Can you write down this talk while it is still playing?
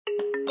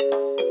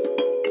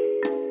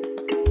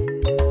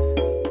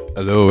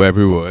Hello,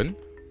 everyone.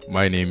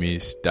 My name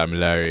is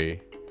Damilare,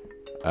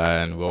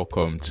 and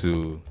welcome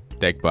to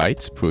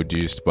Techbytes,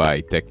 produced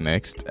by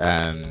TechNext.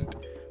 And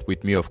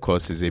with me, of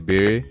course, is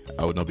Ebere.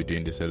 I would not be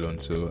doing this alone.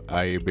 So,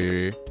 hi,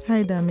 Ebere.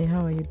 Hi, Dami.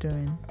 How are you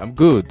doing? I'm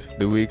good.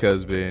 The week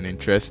has been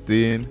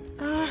interesting.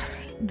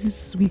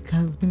 This week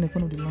has been like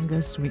one of the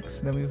longest weeks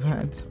that we've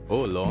had.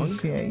 Oh, long?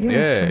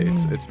 Yeah,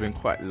 it's been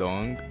quite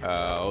long.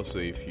 Also,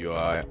 if you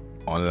are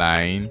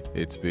online,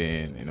 it's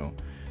been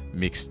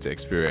mixed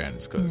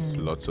experience because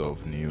lots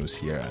of news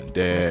here and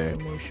there,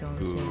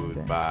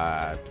 good,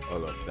 bad,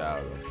 all of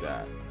that,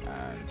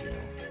 and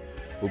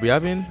we'll be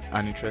having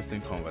an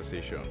interesting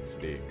conversation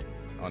today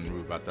on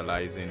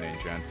revitalizing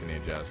Nigerian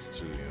teenagers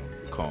to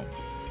become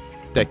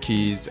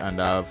techies and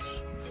have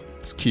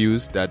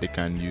skills that they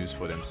can use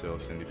for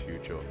themselves in the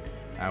future.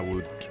 I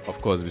would,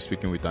 of course, be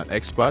speaking with an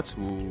expert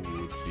who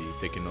would be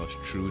taking us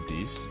through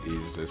this.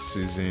 Is a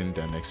seasoned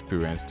and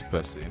experienced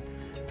person,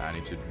 and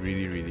it would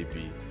really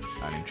be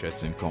an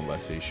interesting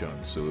conversation.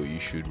 So you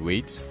should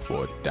wait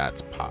for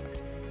that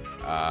part.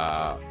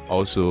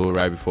 Also,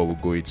 right before we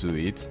go into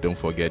it, don't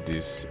forget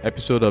this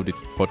episode of the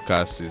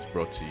podcast is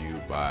brought to you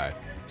by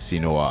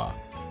Sinoa.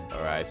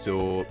 All right.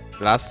 So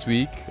last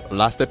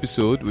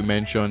episode, we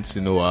mentioned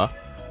Sinoa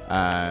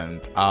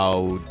and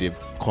how they've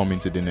come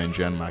into the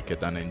Nigerian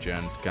market and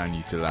Nigerians can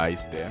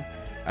utilize them.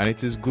 And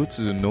it is good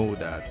to know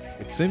that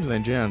it seems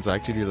Nigerians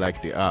actually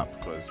like the app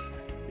because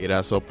it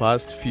has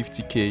surpassed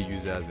 50k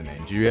users in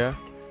Nigeria.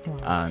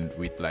 And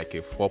with like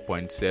a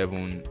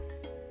 4.7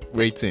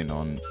 rating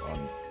on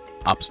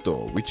App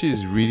Store, which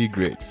is really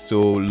great.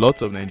 So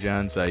lots of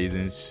Nigerians are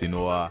using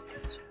Sinoa.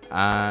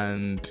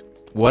 And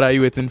what are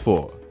you waiting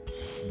for?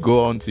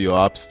 Go onto your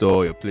App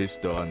Store, your Play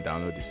Store, and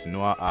download the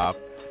Sinoa app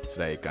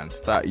so that you can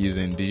start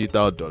using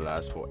digital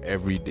dollars for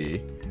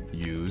everyday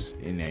use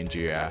in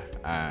Nigeria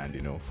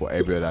and for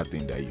every other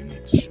thing that you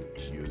need to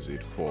use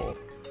it for.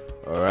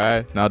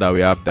 Alright, now that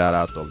we have that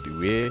out of the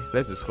way,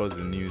 let's discuss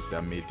the news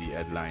that made the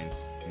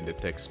headlines in the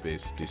tech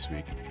space this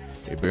week.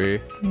 Ebere,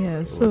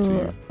 yeah, so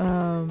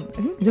I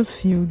think just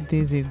a few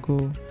days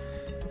ago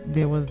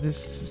there was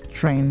this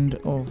trend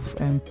of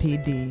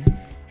payday.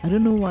 I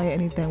don't know why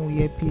anytime we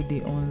hear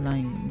payday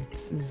online,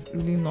 it's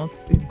really not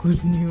a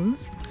good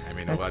news. I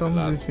mean, over the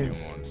last few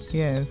months.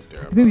 Yes,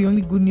 I think the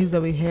only good news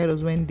that we heard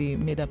was when they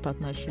made a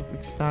partnership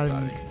with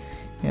Starlink.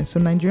 Yeah,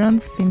 so Nigerian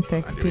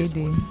fintech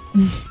Payday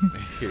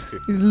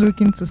is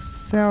looking to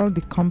sell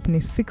the company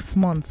 6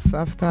 months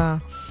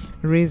after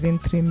raising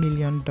 $3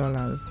 million.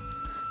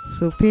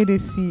 So Payday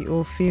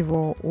CEO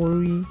Favor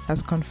Ori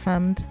has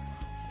confirmed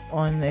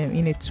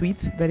in a tweet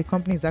that the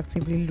company is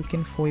actively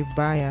looking for a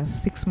buyer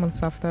 6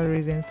 months after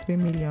raising $3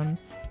 million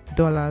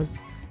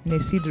in a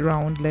seed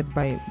round led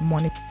by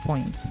Money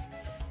Point.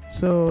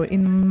 So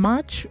in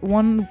March,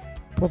 one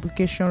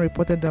publication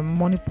reported that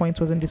Money Point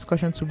was in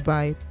discussion to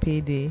buy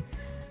Payday.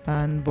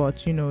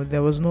 But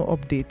there was no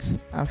update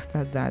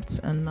after that,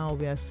 and now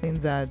we are seeing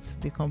that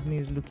the company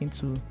is looking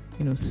to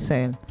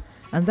sell.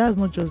 And that's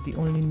not just the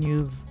only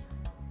news.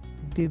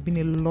 There have been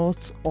a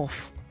lot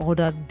of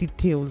other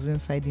details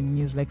inside the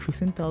news, like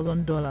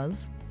 $15,000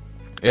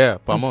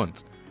 per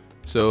month.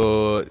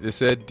 So they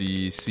said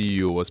the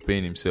CEO was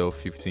paying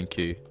himself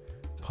 15k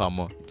per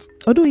month,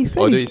 although he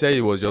said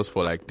it was just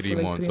for like 3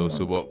 months or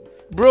so,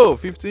 but bro,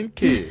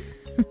 15k.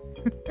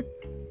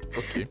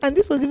 Okay. And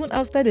this was even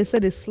after they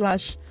said they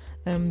slash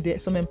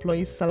some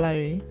employees'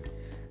 salary,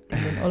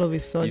 and then all of a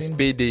sudden his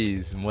payday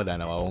is more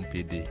than our own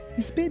payday.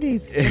 His payday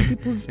is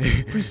people's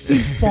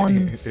perceived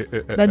funds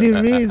that they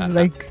raise,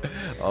 like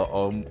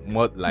or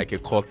more like a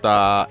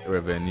quarter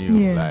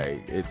revenue.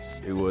 Like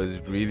it was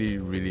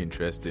really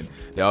interesting.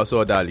 There are also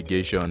other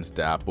allegations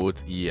that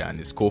both he and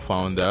his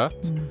co-founder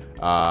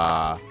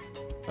are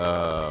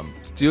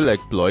still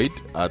employed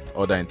at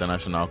other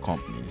international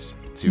companies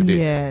till date.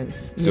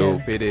 Yes. So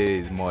Payday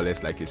is more or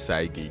less like a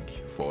side gig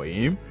for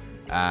him,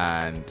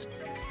 and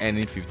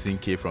earning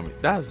 15k from it.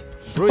 He's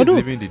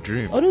living the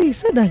dream. Although he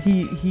said that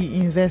he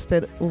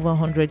invested over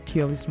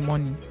 100k of his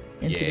money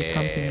into the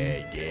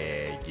company.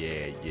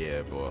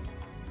 Yeah. But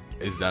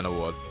is that not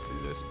what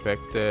is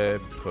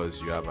expected?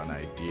 Because you have an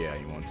idea,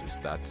 you want to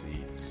start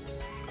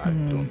it. I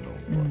don't know.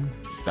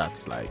 But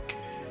that's like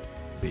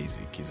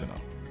basic, isn't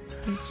it?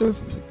 It's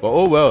just.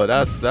 But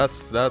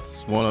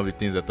that's one of the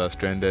things that has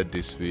trended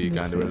this week,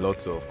 and there were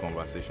lots of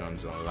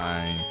conversations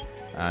online.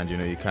 And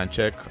you can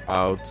check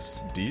out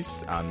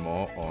this and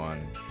more on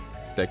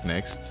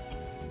TechNext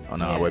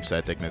on our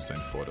website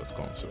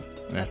technext24.com. So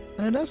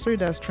another story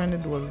that's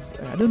trended was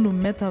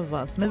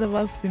Metaverse.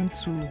 Metaverse seemed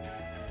to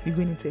be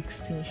going into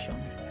extinction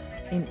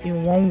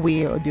in one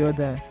way or the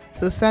other.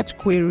 So search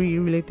query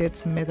related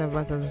to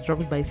Metaverse has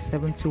dropped by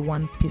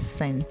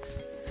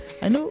 71%.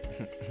 I know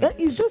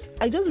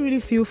I just really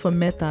feel for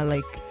Meta,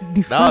 like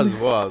that was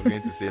what I was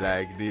going to say.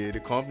 Like the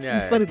company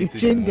they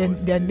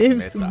changed their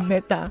names to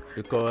Meta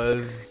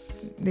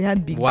because they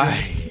had big why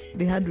dreams.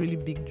 They had really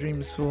big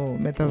dreams for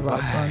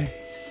Metaverse. And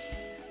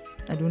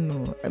I don't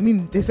know. I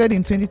mean, they said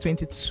in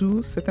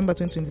September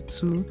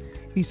 2022,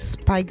 it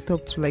spiked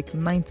up to like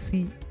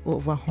 90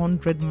 over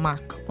 100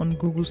 mark on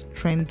Google's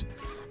trend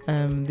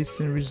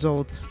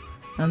results,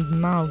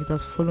 and now it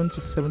has fallen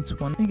to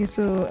 71. Okay,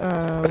 so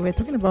we're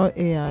talking about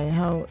AI,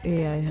 how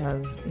AI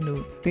has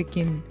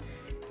taken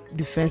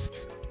the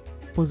first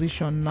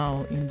position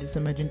now in these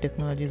emerging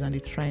technologies and the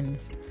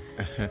trends.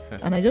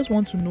 And I just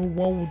want to know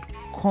what would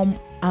come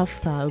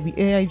after. Will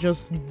AI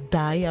just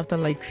die after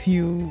like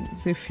few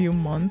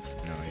months?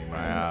 No, you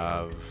might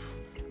have.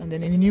 And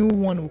then a new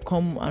one will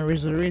come and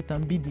resurrect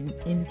and be the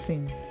in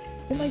thing.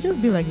 It might just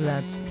be like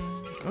that.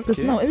 Because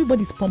now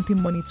everybody's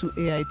pumping money to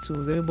AI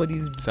tools.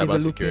 Everybody's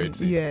developing.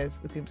 Yes.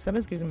 Okay.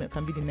 Cybersecurity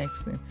can be the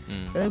next thing.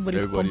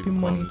 Everybody's pumping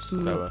money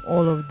to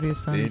all of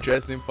this. And the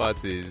interesting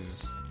part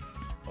is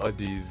all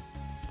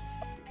these.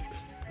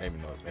 Let me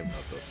not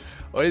talk.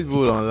 All these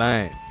people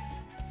online.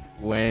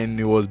 When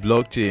it was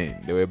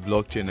blockchain, they were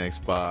blockchain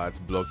experts,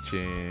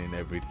 blockchain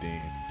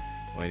everything.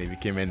 When it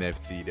became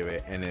NFT, they were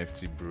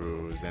NFT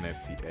bros,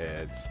 NFT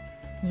heads.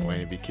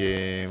 When it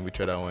became, which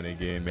other one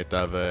again,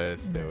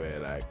 metaverse, they were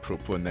like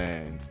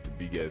proponents, the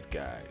biggest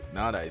guys.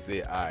 Now that it's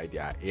AI, they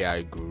are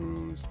AI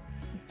gurus.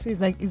 So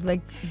it's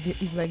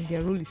like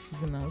their role is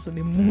seasonal, so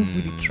they move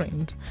with the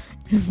trend.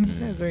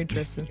 That's very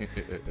interesting.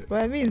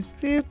 But I mean,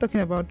 still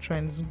talking about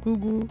trends,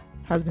 Google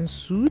has been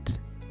sued.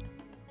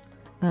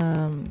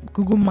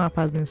 Google Map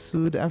has been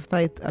sued after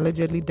it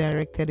allegedly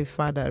directed a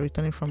father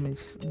returning from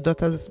his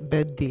daughter's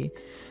birthday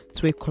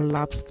to a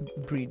collapsed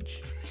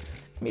bridge.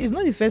 I mean, it's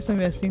not the first time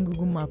we are seeing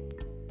Google Map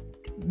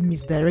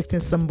misdirecting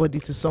somebody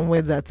to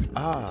somewhere that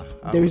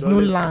there is no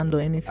land or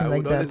anything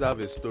like that. I would always have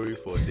a story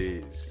for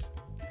days.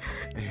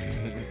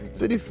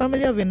 So the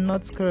family of a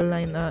North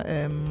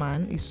Carolina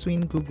man is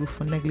suing Google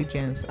for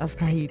negligence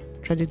after he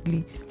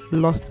tragically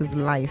lost his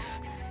life,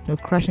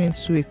 crashing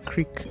into a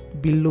creek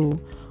below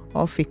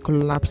off a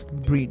collapsed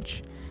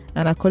bridge.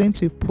 And according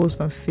to a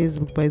post on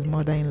Facebook by his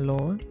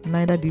mother-in-law,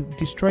 neither the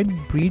destroyed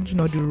bridge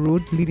nor the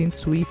road leading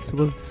to it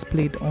was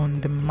displayed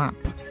on the map.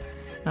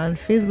 And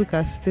Facebook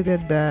has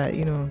stated that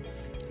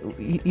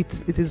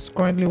it is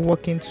currently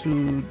working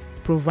to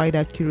provide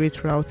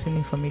accurate routing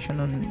information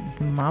on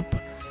the map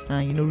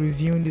and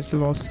reviewing this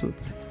lawsuit.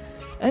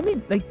 I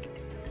mean, like,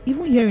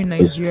 even here in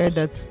Nigeria,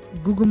 that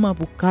Google Map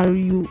will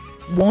carry you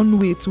one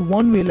way,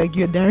 like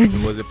you're direct.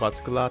 It was a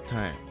particular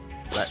time,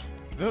 like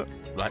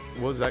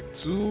it was like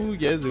 2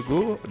 years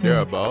ago,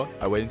 thereabout.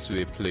 I went to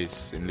a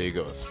place in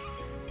Lagos,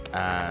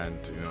 and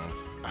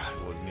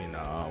it was me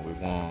now. We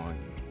won.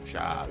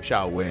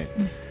 Sha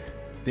went,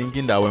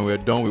 thinking that when we're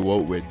done with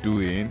what we're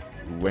doing,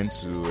 we went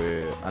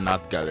to an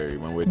art gallery.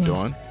 When we're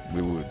done,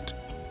 we would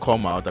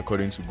come out,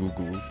 according to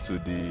Google, to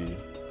the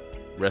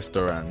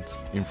restaurant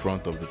in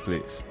front of the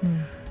place.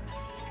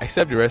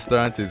 Except the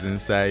restaurant is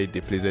inside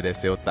the place where they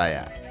sell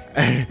tire.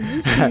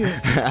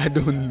 I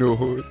don't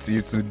know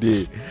till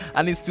today,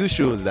 and it still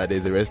shows that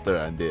there's a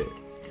restaurant there.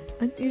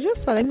 And it's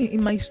just sad. I mean,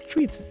 in my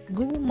street,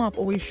 Google Map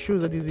always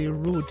shows that there's a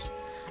road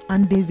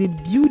and there's a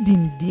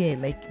building there.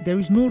 Like, there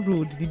is no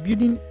road.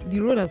 The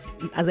road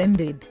has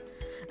ended,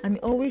 and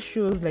it always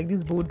shows like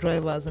these boat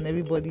drivers and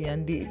everybody,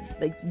 and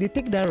they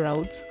take that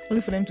route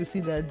only for them to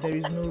see that there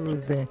is no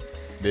road there.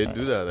 They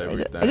do that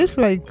every time. I just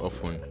feel like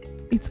often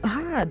it's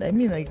hard. I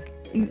mean, like,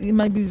 it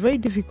might be very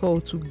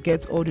difficult to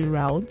get all the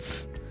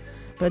routes.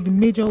 But the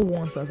major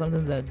ones are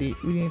something that they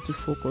really need to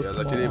focus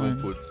on. Actually even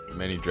put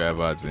many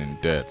drivers in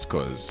debt,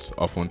 because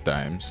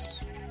oftentimes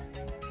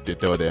they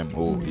tell them,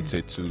 it's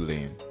a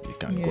 2-lane, you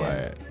can go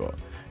ahead. But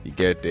you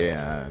get there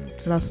and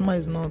Lasma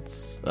is not.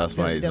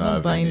 Lasma is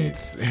not buying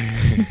it.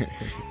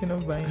 They're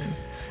not buying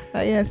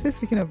it. Still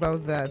speaking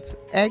about that,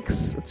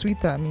 X,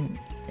 Twitter,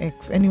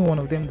 any one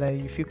of them that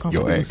you feel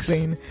comfortable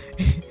saying,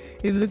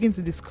 is looking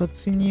to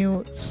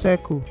discontinue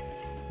Circle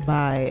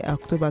by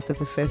October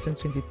 31st,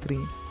 2023.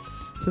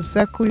 So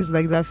Circle is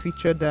like that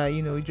feature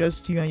that,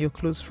 just you and your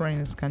close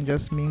friends can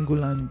just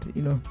mingle and,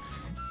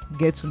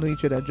 get to know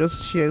each other.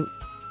 Just share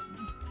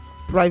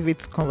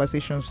private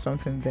conversations,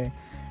 something there.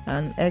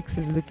 And X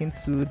is looking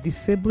to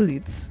disable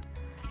it,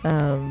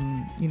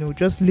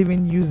 just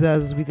leaving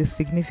users with a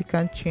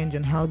significant change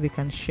on how they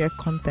can share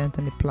content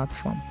on the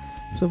platform.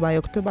 So by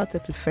October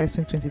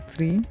 31st,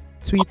 2023,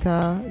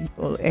 Twitter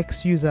or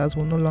X users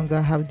will no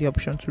longer have the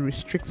option to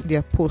restrict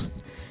their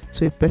posts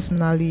to a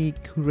personally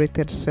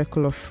curated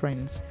circle of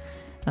friends.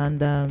 And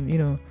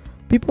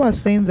people are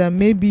saying that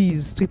maybe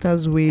it's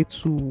Twitter's way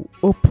to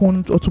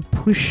open or to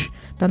push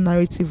the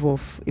narrative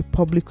of a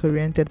public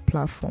oriented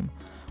platform.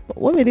 But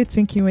what were they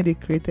thinking when they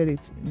created it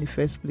in the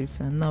first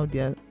place, and now they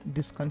are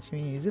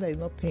discontinuing? Is it like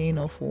it's not paying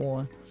off,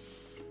 or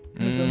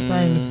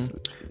sometimes?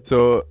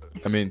 So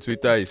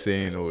Twitter is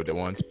saying they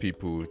want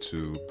people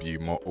to be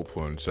more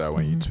open, so that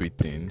when you tweet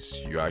things,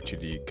 you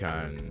actually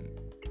can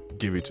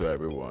give it to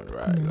everyone,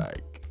 right?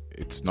 Like,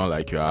 it's not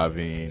like you're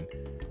having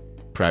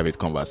private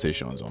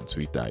conversations on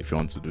Twitter. If you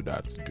want to do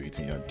that, do it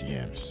in your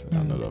DMs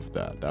and all of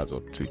that. That's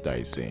what Twitter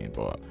is saying.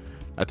 But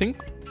I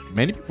think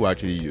many people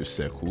actually use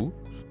Circle.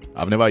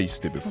 I've never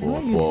used it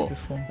before, but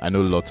I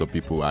know lots of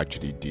people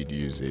actually did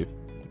use it.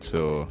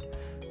 So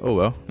Oh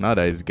well, now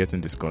that it's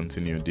getting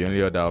discontinued, the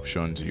only other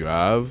options you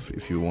have,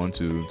 if you want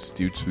to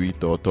still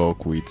tweet or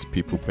talk with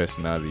people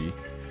personally,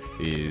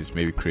 is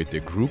maybe create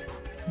a group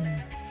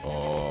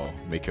or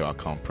make your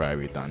account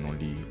private and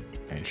only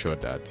ensure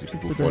that the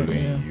people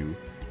following you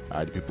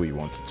are the people you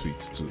want to tweet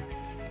to.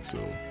 So,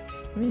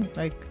 I mean,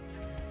 like,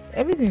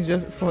 everything's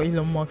just for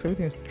Elon Musk.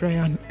 Everything's try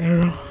and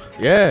error.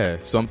 Yeah,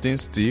 some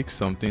things stick,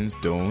 some things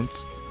don't.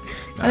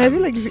 And I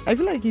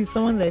feel like he's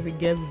someone that if he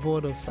gets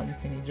bored of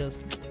something, he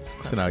just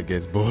so now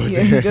gets bored.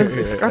 Yeah, he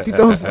just scrap it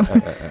off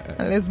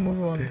and let's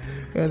move on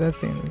to other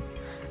things.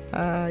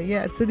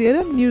 So the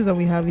other news that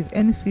we have is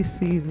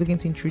NCC is looking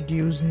to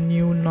introduce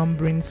new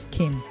numbering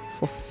scheme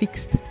for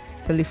fixed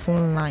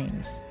telephone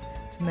lines.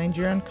 So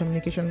Nigerian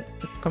Communication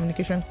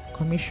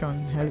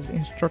Commission has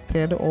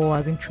instructed or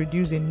has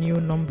introduced a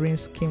new numbering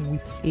scheme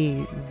with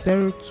a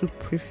 02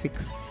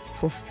 prefix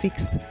for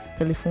fixed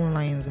telephone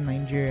lines in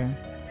Nigeria.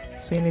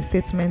 So in a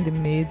statement they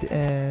made,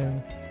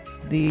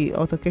 the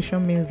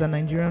altercation means the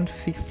Nigerian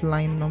fixed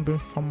line numbering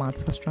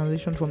format has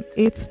transitioned from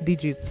 8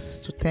 digits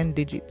to 10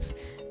 digits,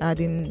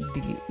 adding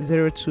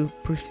the 02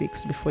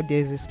 prefix before the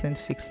existing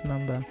fixed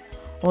number.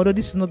 Although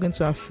this is not going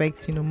to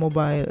affect,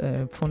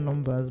 mobile phone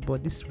numbers,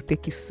 but this will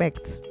take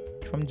effect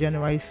from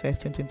January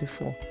 1st,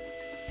 2024.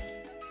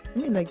 I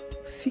mean, like,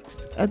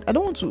 fixed. I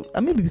don't want to.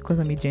 Maybe because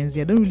I'm a Gen Z,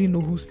 I don't really know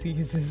who still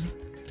uses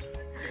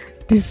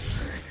this.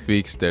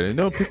 Fixed.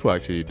 People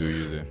actually do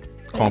use it.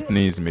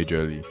 Companies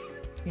majorly.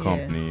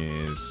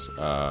 Companies,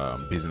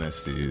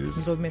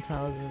 businesses, government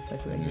houses. I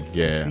feel like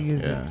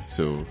use it.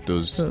 So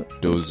those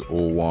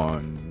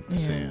 01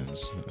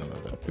 SIMs,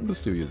 people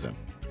still use them.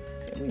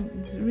 I mean,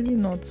 it's really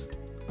not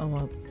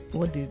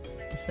what they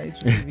decide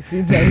to do with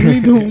it. I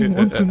really don't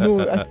want to know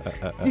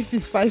if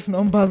it's 5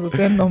 numbers or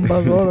 10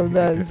 numbers, all of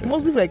that. It's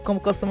mostly like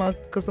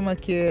customer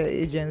care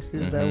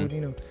agencies that would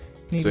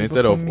need. So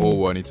instead of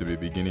 01, it to be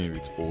beginning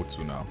with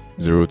 02 now,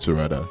 02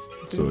 rather.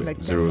 So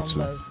like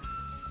 02.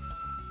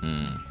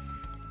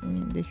 I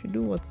mean, they should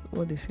do what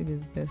they feel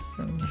is best.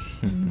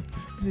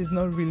 This is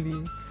not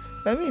really.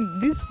 I mean,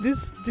 this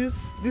is.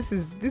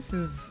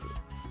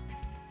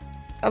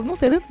 I've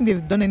not. I don't think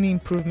they've done any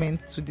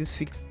improvement to these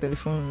fixed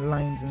telephone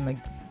lines in like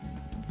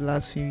the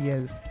last few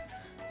years.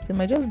 So it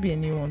might just be a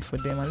new one for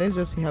them, and let's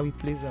just see how it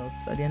plays out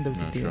at the end of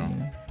the day. Sure.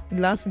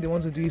 The last thing they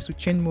want to do is to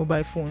change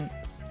mobile phone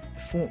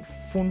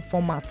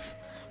formats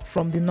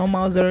from the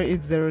normal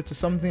 080 to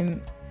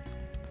something.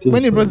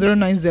 When it brought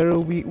 090,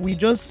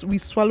 we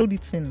swallowed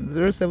it in.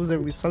 070,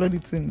 we swallowed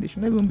it in. They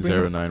should not even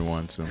bring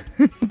 0912.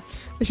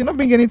 They should not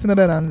bring anything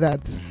other than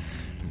that.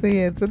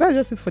 So that's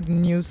just it for the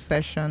news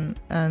session.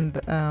 And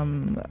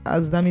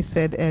as Dami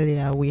said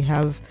earlier, we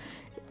have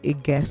a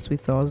guest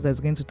with us that's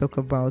going to talk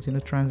about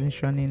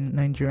transitioning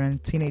Nigerian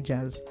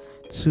teenagers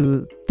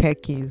to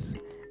techies.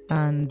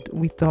 And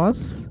with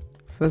us,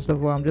 first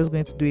of all, I'm just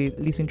going to do a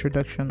little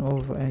introduction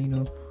of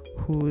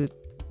who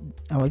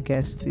our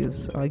guest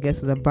is. Our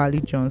guest is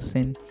Abali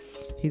Johnson.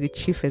 He's the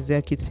chief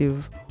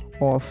executive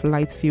of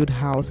Lightfield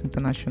House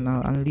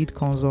International and lead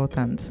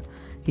consultant.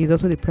 He is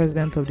also the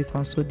president of the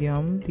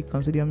consortium. The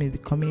consortium is the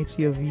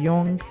community of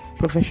young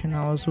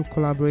professionals who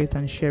collaborate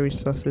and share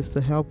resources to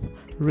help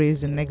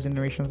raise the next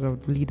generations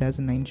of leaders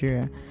in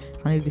Nigeria.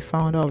 And he's the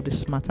founder of the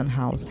Smartan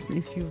House.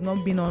 If you've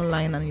not been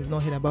online and you've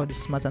not heard about the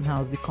Smartan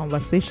House, the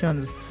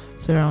conversations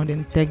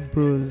surrounding tech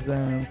bros,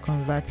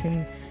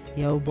 converting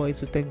Yahoo boys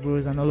to tech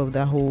bros and all of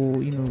that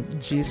whole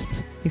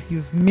gist, if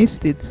you've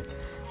missed it,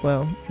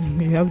 well,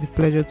 you have the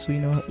pleasure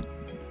to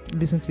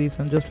listen to this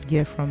and just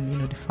hear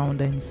from the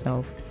founder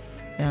himself.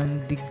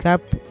 And the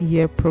Gap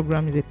Year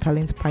program is a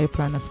talent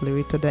pipeline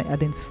accelerator that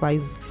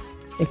identifies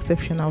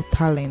exceptional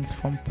talents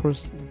from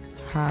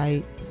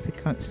post-high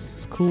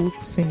school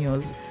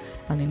seniors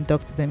and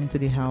inducts them into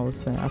the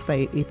house after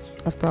an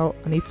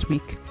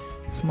 8-week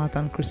Smart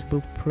and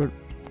Crucible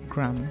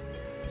program.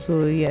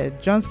 So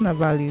Johnson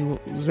Abali,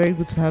 it's very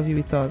good to have you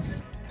with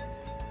us.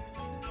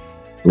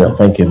 No,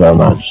 thank you very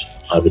much.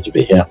 Happy to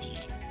be here.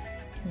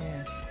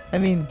 Yeah, I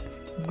mean,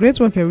 great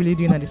work you're really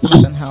doing at the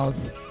Smartan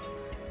House.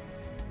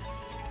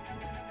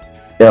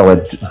 Yeah,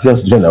 we're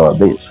just doing our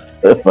bit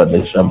for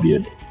nation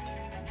building.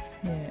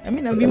 Yeah, I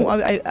mean, I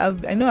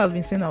know I've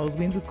been saying I was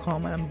going to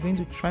come, and I'm going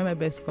to try my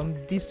best to come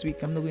this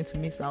week. I'm not going to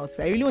miss out.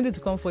 I really wanted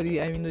to come for the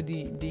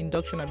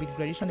induction, the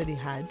graduation that they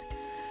had,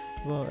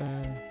 but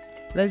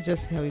let's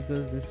just see how it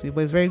goes this week.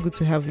 But it's very good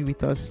to have you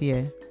with us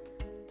here.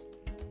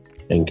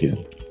 Thank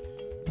you.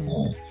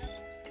 Yeah.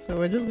 So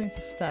we're just going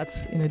to start,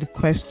 the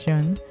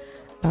question.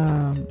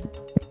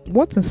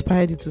 What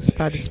inspired you to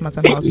start the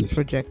Smartan House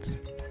project?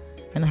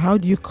 And how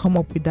do you come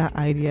up with that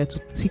idea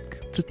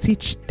to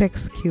teach tech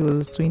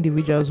skills to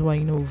individuals who are,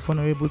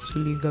 vulnerable to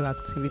legal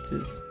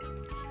activities?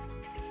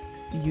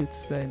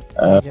 Youths and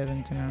teenagers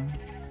in general.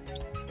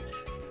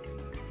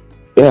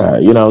 Yeah,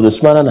 the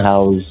Smartan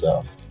House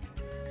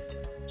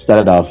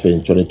started off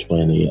in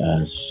 2020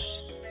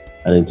 as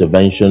an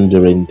intervention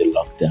during the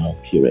lockdown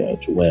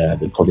period where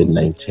the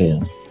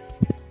COVID-19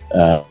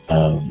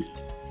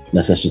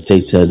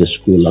 necessitated the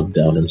school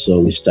lockdown. And so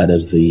we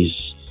started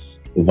this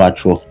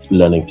virtual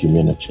learning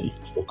community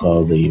we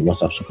call the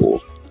WhatsApp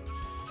School.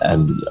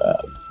 And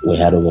we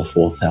had over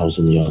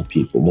 4,000 young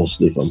people,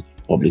 mostly from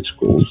public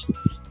schools,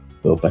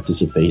 who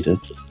participated.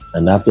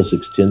 And after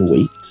 16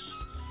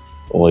 weeks,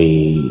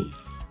 we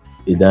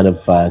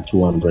identified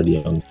 200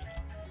 young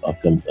of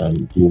them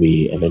who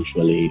we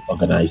eventually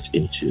organized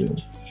into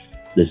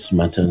the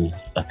Smarten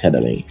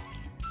Academy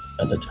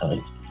at the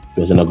time. It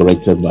was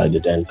inaugurated by the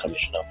then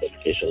Commissioner for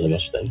Education,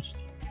 Lagos State.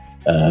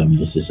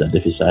 This is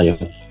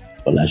Adefisayo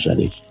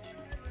Olashade.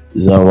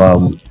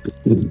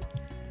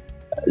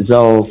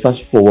 So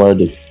fast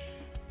forward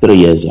 3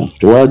 years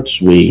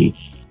afterwards, we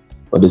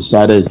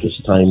decided it was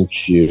time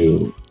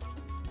to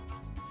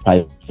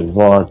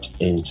pivot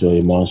into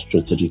a more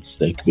strategic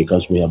stake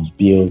because we have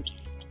built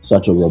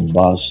such a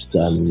robust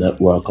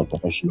network of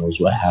professionals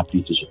who are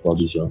happy to support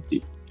these young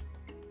people.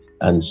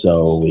 And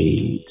so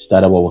we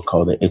started what we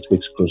call the 8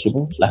 Weeks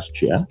Crucible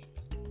last year.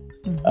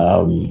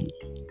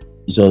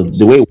 So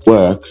the way it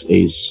works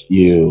is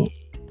you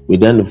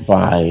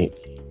identify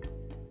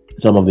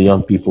some of the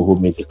young people who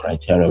meet the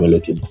criteria we're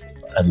looking for,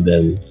 and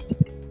then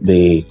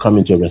they come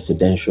into a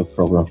residential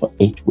program for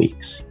 8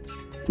 weeks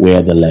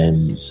where they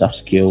learn soft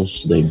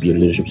skills, they build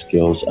leadership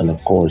skills, and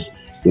of course,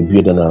 we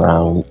build them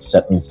around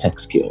certain tech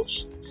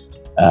skills.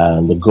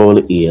 And the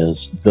goal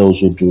is those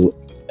who do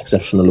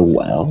exceptionally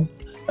well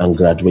and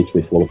graduate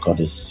with what we call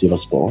the silver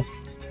score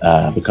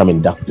become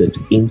inducted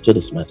into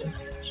the Smarter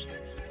House.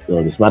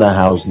 So the Smarter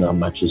House now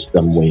matches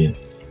them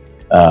with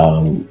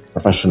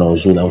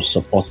professionals who now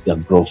support their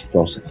growth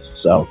process.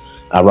 So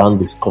around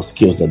these core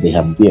skills that they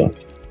have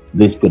built,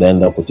 this could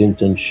end up with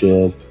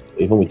internship,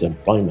 even with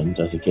employment,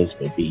 as the case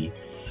may be.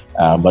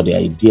 But the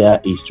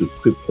idea is to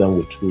equip them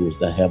with tools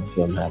that help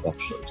them have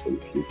options for the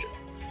future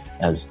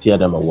and steer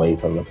them away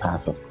from the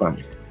path of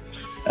crime.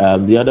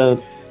 The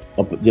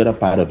other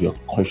part of your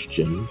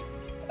question,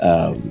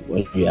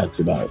 when you asked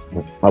about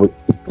how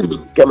we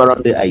came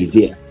around the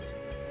idea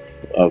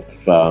of,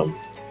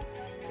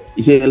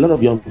 you see, a lot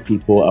of young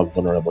people are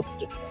vulnerable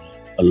to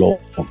a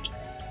lot.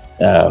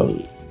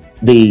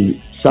 The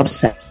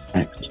subset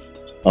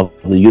of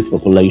the youth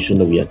population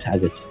that we are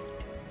targeting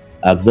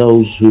are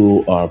those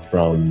who are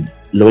from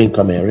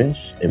low-income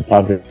areas,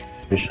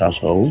 impoverished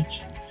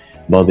households,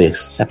 but they're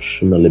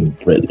exceptionally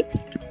brilliant.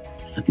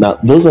 Now,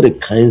 those are the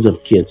kinds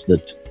of kids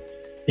that,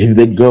 if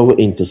they go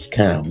into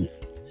scam,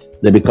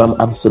 they become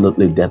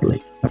absolutely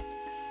deadly.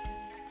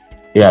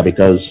 Yeah,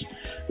 because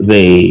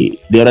they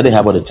already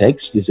have what it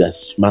takes. These are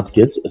smart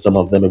kids. Some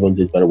of them even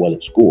did very well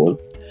in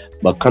school.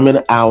 But coming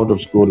out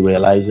of school,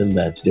 realizing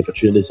that the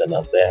opportunities are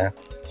not there,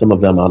 some of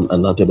them are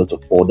not able to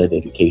afford their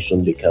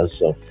education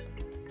because of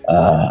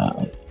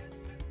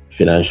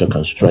financial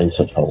constraints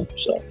at home.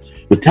 So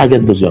we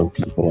target those young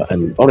people,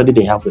 and already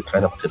they have the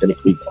kind of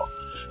academic rigor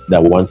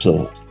that we want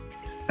to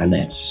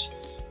harness.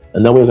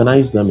 And then we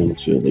organize them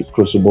into the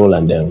crucible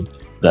and then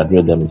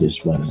graduate them into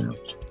Smarter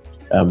House.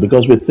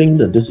 Because we think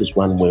that this is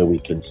one way we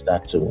can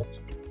start to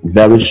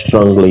very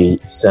strongly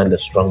send a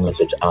strong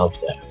message out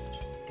there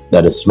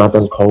that the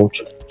Smarter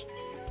culture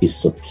is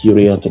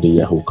superior to the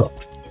Yahoo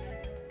culture.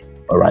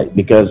 All right,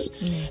 because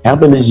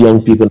helping these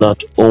young people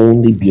not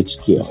only build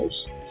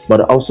skills,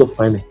 but also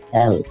find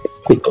help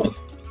quickly.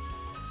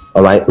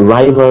 All right,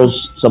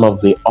 rivals some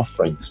of the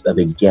offerings that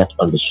they get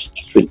on the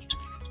street,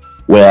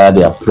 where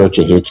they approach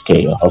a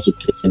HK or also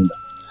Kinder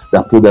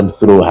that put them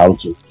through how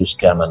to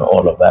scam and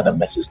all of that and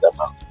messes them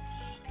up.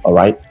 All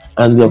right,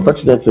 and the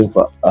unfortunate thing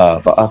for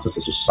us as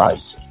a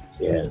society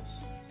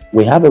is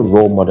we have a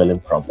role modeling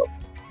problem.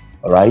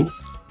 All right,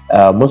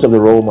 most of the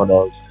role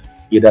models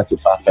either too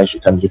far-fetched, you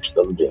can't reach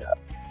them, they are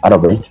out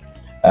of reach.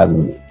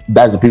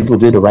 That's the people who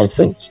do the right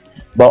things.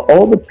 But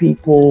all the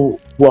people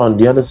who are on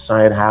the other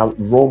side have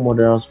role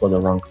models for the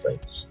wrong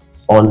things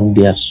on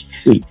their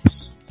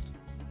streets.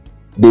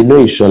 They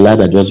know a Shola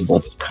that just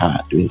bought a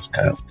car doing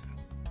scam.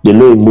 They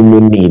know a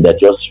Mumuni that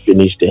just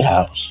finished the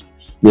house.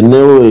 They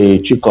know a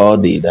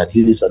Chikodi that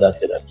did this other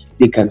thing.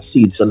 They can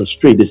see it's on the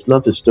street. It's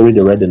not a story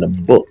they read in a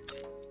book.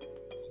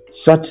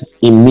 Such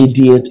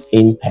immediate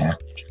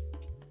impact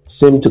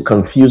seem to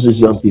confuse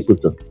these young people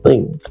to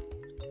think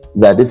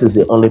that this is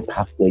the only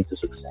pathway to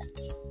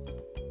success.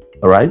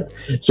 All right?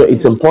 So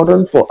it's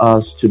important for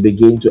us to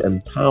begin to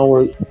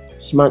empower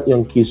smart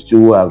young kids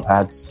who have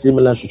had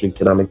similar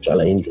socioeconomic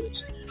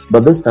challenges,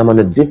 but this time on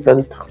a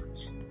different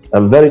path,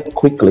 and very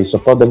quickly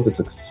support them to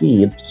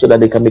succeed so that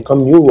they can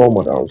become new role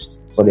models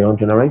for their own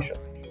generation.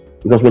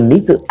 Because we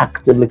need to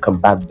actively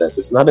combat this.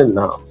 It's not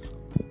enough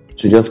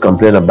to just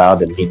complain about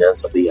the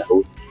meanness of the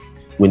Yahoo.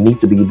 We need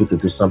to be able to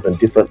do something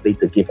differently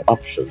to give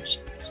options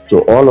to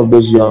all of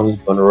those young,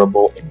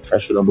 vulnerable,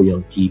 impressionable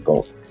young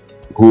people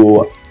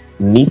who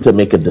need to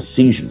make a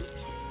decision.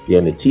 They're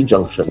in a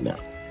T-junction now.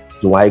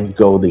 Do I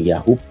go the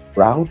Yahoo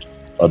route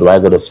or do I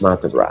go the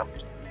Smarter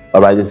route? All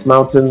right, this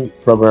mountain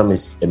program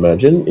is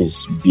emerging,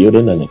 is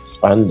building and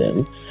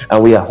expanding,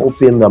 and we are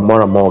hoping that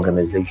more and more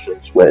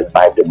organizations will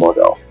imbibe the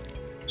model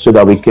so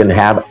that we can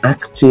have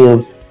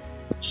active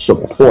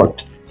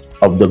support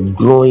of the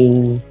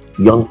growing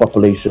young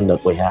population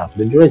that we have.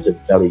 Nigeria is a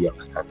very young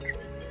country.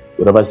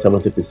 with over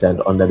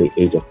 70% under the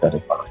age of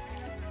 35.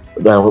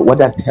 Now, what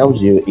that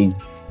tells you is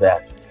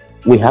that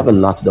we have a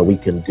lot that we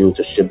can do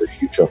to shape the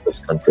future of this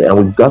country, and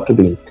we've got to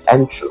be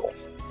intentional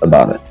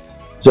about it.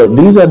 So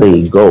these are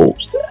the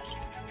goals that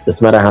the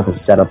Smarter House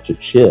is set up to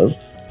achieve.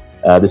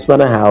 The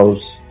Smarter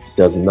House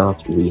does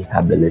not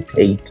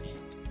rehabilitate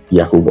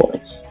Yahoo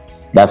boys.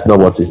 That's not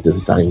what it's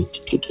designed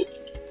to do.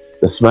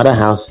 The Smarter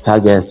House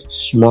targets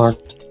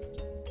smart,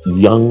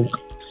 young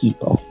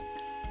people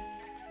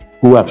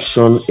who have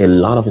shown a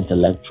lot of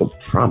intellectual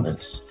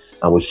promise,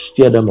 and will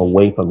steer them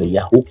away from the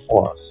Yahoo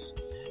course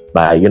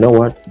by,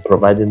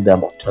 providing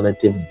them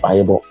alternative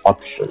viable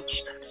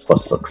options for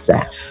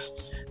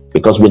success.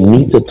 Because we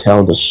need to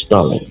tell the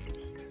story.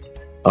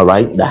 All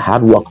right, the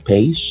hard work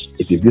pays.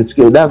 If you build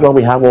skill, that's why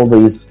we have all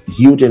these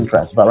huge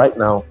interests. But right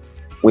now,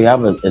 we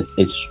have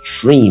a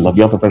stream of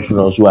young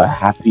professionals who are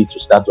happy to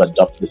start to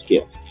adopt the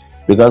skills,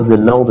 because they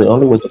know the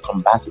only way to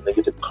combat the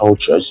negative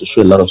culture is to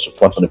show a lot of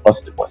support for the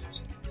positive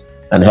ones,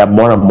 and have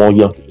more and more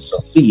young people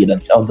succeed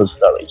and tell the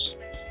stories.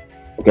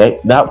 Okay,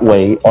 that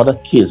way other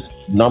kids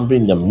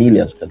numbering the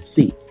millions can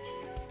see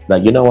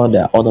that there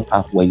are other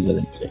pathways that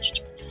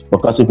exist.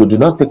 Because if we do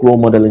not take role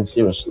modeling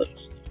seriously,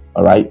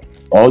 all right,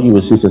 all you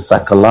will see is a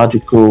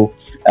psychological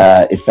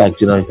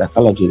effect. In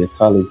psychology they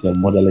call it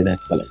modeling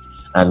excellence.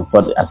 And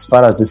as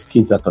far as these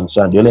kids are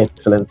concerned, the only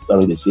excellent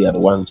story they see are the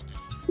ones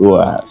who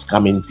are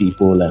scamming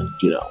people and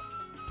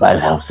buying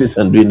houses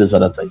and doing those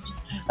other things.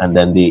 And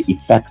then the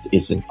effect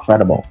is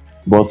incredible,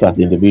 both at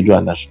the individual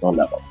and national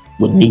level.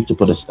 We need to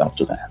put a stop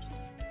to that.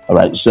 All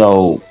right,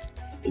 so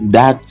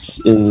that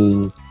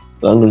in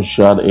long and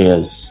short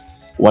is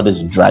what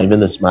is driving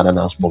the Smarter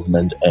House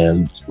movement,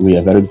 and we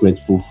are very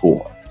grateful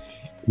for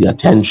the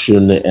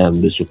attention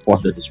and the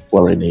support that is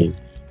pouring in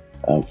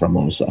from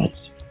all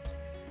sides.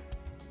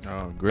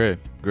 Oh, great.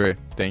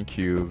 Thank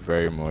you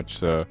very much,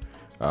 sir,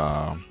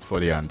 for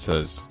the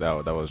answers.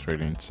 That was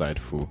really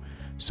insightful.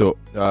 So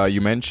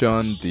you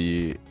mentioned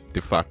the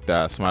fact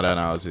that Smarter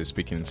House is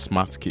picking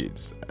smart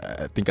kids.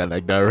 I think I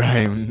like that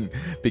rhyme.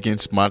 Picking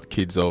smart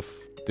kids off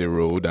the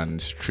road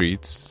and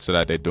streets so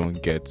that they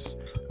don't get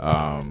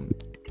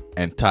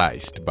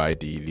enticed by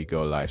the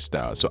illegal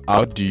lifestyle. So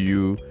could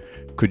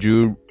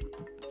you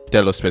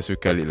tell us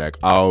specifically, like,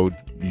 how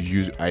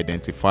you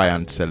identify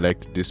and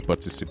select these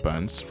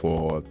participants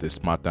for the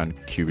Smart and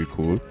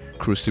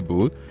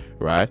Crucible,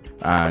 right?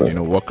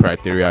 And what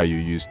criteria you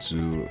use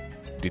to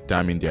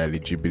determine their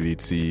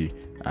eligibility?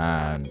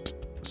 And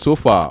so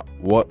far,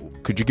 what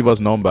could you give us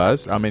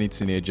numbers? How many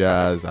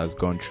teenagers has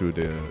gone through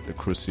the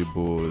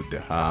Crucible, the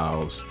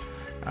house,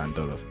 and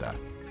all of that?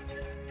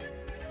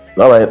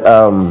 All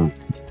right.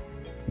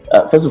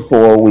 First of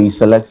all, we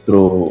select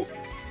through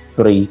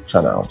 3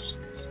 channels.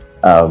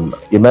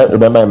 You might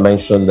remember I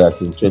mentioned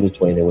that in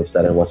 2020 we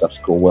started WhatsApp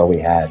School, where we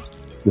had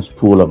this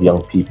pool of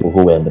young people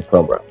who were in the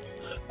program.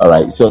 All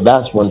right, so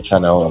that's one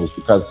channel,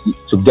 because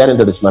to get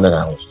into this Smarter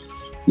House,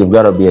 you've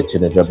got to be a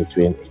teenager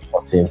between age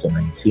 14 to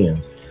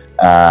 19.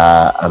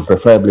 And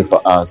preferably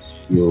for us,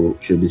 you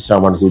should be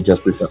someone who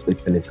just recently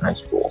finished high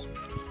school.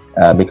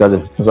 Because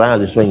if Smarter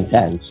House is so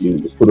intense,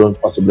 you couldn't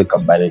possibly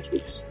combine it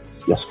with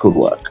your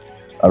schoolwork.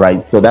 All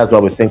right, so that's why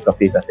we think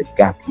of it as a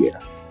gap year.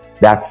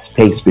 That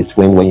space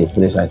between when you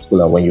finish high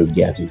school and when you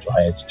get into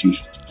higher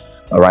institution.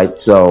 All right,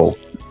 so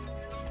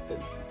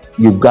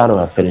you've got to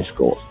have finished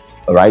school.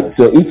 All right,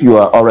 so if you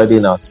are already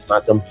in our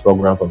Smarter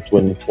program from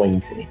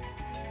 2020,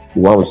 the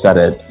one we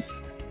started,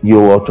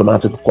 you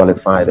automatically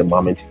qualify the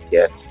moment you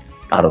get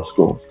out of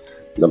school.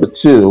 Number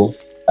 2,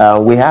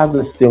 we have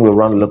this thing we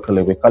run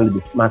locally. We call it the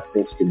Smart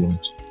Teens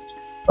Community.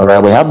 All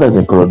right, we have that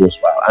in Colorado as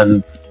well,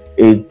 and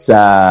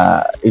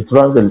it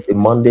runs a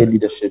Monday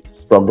leadership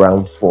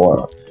program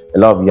for a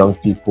lot of young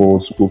people,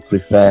 school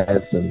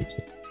prefects, and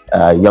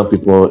young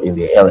people in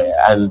the area.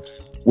 And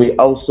we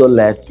also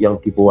let young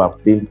people who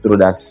have been through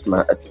that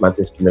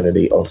Smartest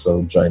community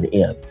also join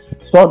in.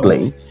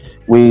 Thirdly,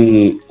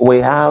 we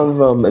have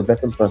a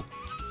vetting process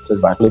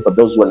for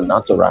those who are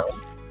not around,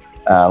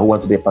 who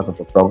want to be a part of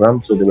the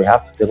program. So that we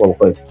have to take what we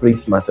call a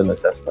pre-Smarting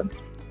assessment.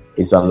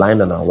 It's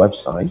online on our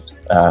website.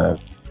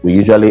 We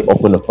usually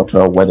open a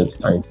portal when it's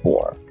time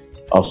for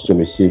us to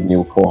receive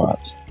new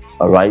cohorts.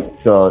 All right,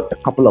 so a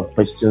couple of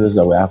questions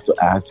that we have to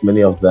ask.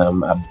 Many of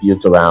them are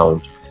built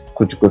around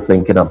critical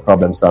thinking and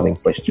problem-solving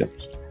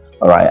questions.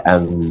 All right,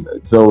 and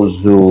those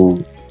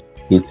who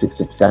hit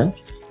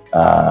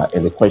 60%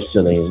 in the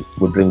questioning,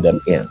 we bring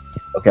them in.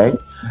 Okay,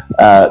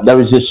 there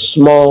is a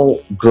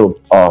small group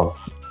of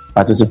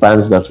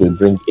participants that we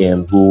bring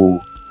in who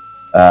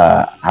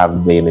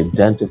have been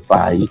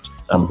identified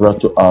and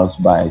brought to us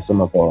by some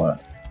of our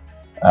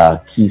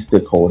key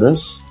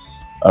stakeholders.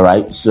 All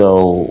right,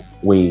 so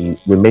we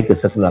make a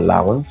certain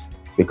allowance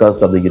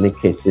because of the unique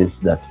cases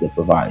that they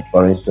provide.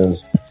 For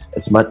instance,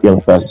 a smart young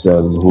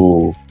person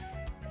who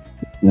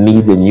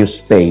need a new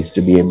space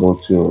to be able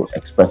to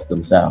express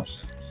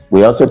themselves.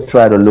 We also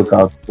try to look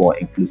out for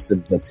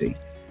inclusivity.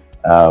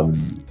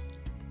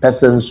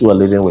 Persons who are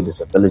living with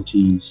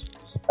disabilities,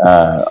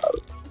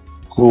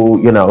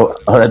 who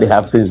already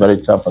have things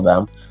very tough for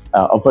them.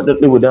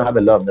 Unfortunately, we don't have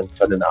a lot of them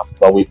turning up,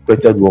 but we've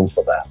created room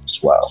for that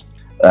as well.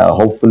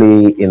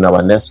 Hopefully, in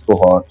our next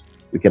cohort,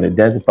 we can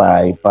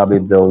identify probably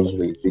those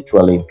with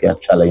visually impaired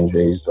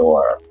challenges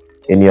or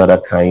any other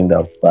kind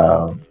of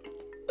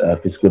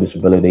physical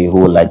disability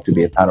who would like to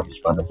be a part of this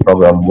kind of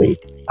program. We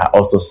are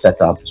also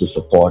set up to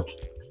support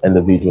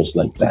individuals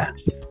like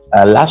that.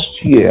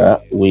 Last year,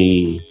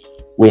 we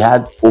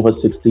had over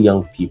 60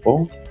 young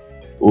people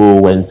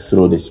who went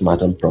through the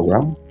Smarten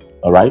program.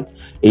 All right.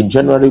 In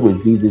January, we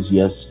did this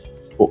year's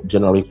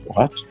January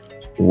cohort.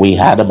 We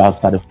had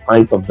about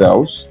 35 of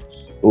those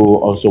who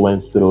also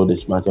went through the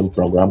Smarten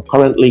program.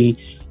 Currently,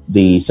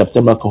 the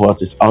September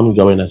cohort is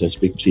ongoing as I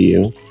speak to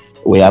you.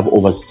 We have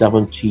over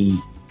 70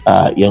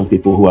 young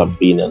people who have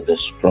been in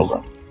this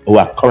program, who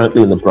are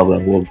currently in the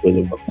program, who are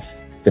going to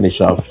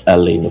finish off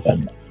early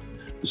November.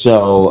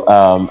 So,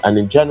 and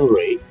in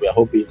January, we are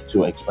hoping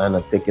to expand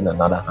and take in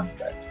another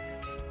 100.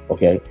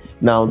 Okay.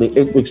 Now, the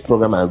 8 weeks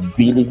program are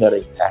really very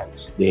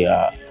intense. They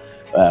are,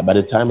 by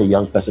the time a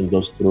young person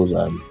goes through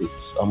them,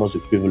 it's almost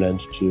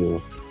equivalent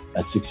to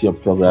a 6-year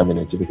program in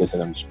a typical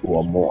secondary school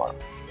or more.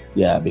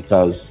 Yeah,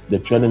 because the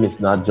training is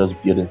not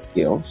just building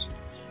skills,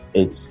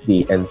 it's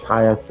the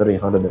entire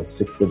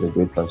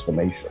 360-degree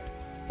transformation.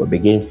 We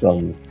begin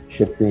from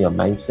shifting your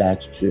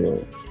mindset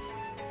to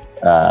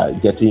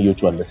getting you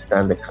to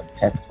understand the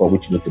context for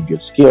which you need to build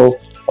skill,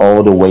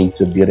 all the way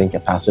to building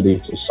capacity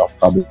to solve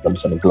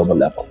problems on a global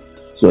level.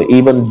 So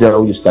even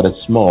though you started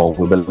small,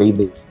 we believe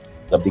that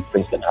the big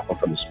things can happen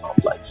from a small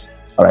place.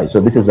 All right, so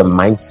this is a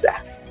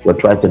mindset we're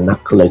trying to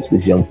inoculate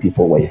these young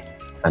people with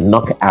and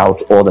knock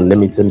out all the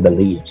limiting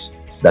beliefs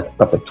that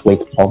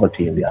perpetuate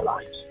poverty in their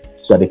lives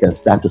so they can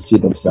start to see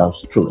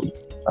themselves truly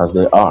as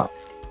they are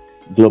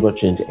global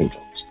change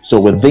agents. So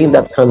within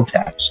that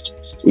context,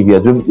 if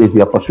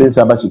you're pursuing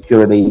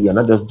cybersecurity, you're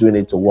not just doing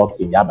it to work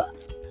in Yaba.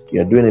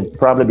 You're doing it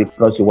probably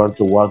because you want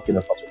to work in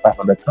a Fortune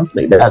 500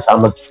 company. That's how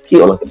much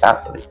skill and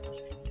capacity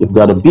you've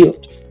got to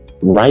build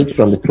right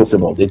from the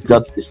crucible. They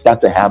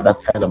start to have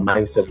that kind of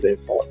mindset going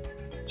forward.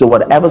 So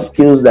whatever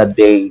skills that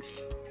they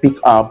pick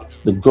up,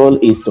 the goal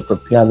is to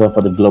prepare them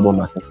for the global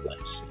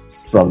marketplace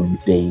from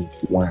day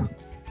one.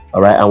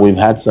 All right. And we've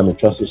had some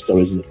interesting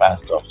stories in the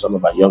past of some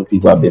of our young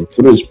people who have been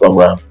through this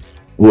program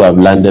who have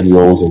landed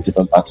roles in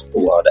different parts of the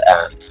world.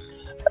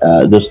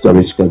 And those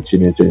stories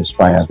continue to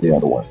inspire the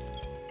other one.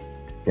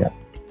 Yeah.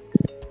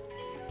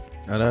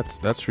 Now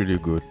that's really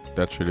good.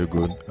 That's really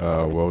good.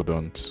 Well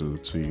done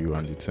to you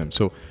and the team.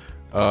 So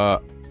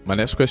my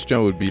next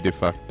question would be the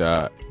fact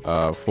that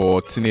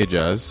for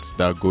teenagers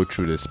that go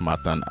through the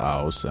Smarten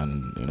house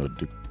and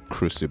the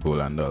crucible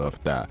and all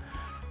of that,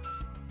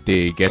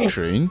 they get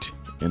trained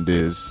in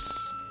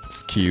these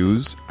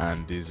skills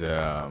and these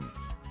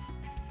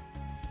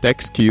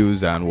tech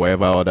skills and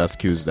whatever other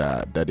skills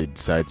that they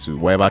decide to,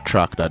 whatever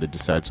track that they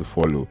decide to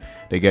follow,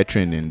 they get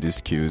trained in these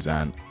skills,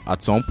 and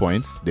at some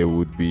point they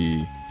would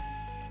be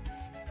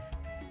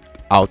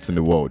out in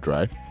the world,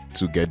 right,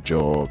 to get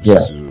jobs,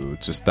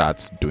 to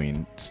start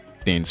doing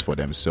things for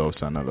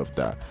themselves and all of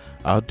that.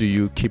 How do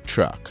you keep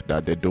track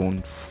that they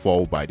don't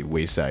fall by the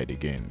wayside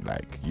again,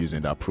 like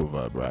using that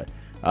proverb, right?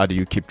 How do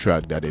you keep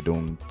track that they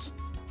don't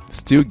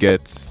still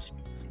get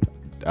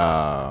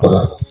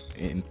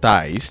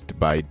enticed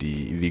by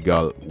the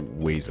illegal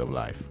ways of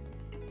life?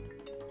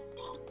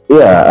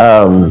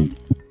 Yeah,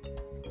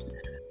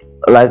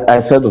 like I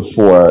said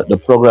before, the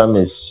program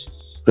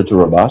is pretty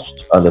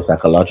robust on the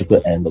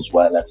psychological end as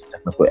well as the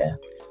technical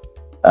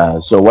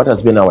end. So what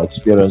has been our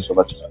experience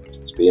over time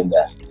has been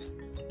that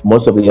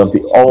most of the young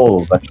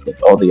people, virtually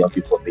all the young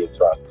people have been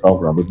through our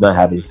program, we've not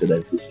had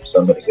incidences of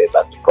somebody going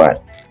back to crime.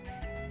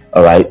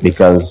 All right,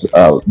 because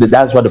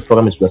that's why the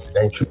program is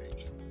residential.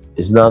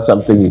 It's not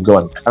something you go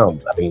and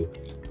come. I mean,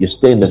 you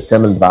stay in the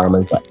same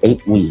environment for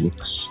 8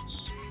 weeks.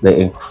 The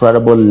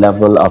incredible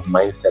level of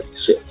mindset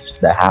shift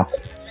that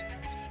happens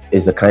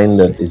is the kind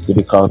that is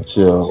difficult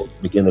to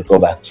begin to go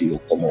back to your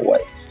former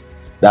ways.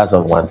 That's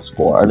on one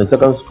score. On the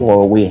second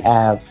score, we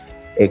have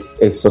a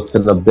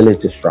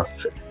sustainability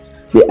structure.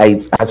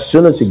 As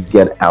soon as you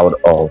get out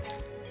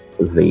of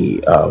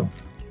the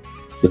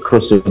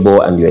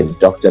crucible and you're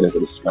inducted into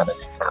the Smarten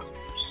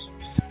house,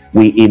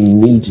 we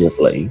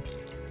immediately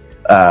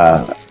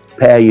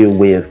pair you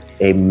with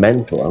a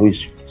mentor who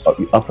is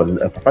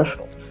often a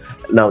professional.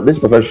 Now, this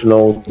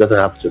professional doesn't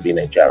have to be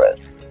Nigerian.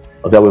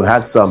 Okay, we've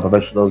had some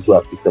professionals who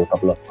have picked up a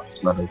couple of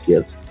Smarten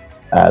kids,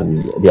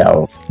 and they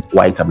are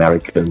white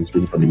Americans,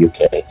 being from the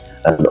UK,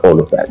 and all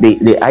of that.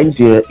 The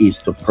idea is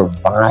to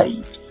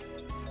provide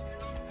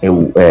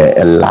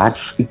a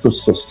large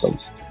ecosystem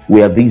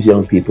where these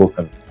young people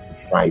can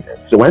thrive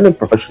in. So when a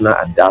professional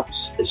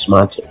adopts a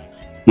Smarten,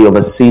 he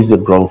oversees the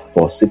growth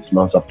for 6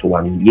 months up to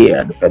 1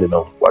 year, depending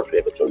on what we're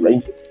able to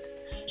arrange this.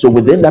 So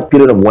within that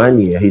period of 1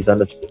 year, he's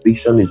under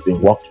supervision, he's being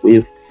worked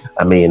with.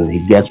 I mean,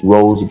 he gets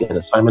roles, he gets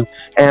assignments,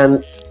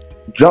 and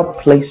job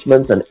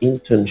placements and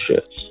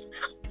internships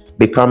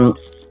become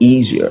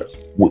easier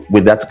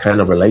with that kind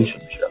of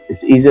relationship.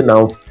 It's easy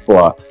now for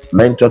a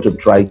mentor to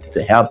try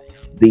to help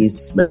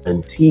these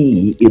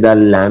mentee either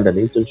land an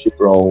internship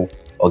role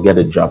or get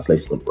a job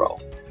placement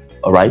role.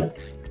 All right.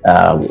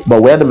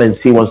 But where the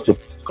mentee wants to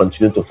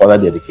continue to further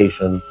the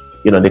education,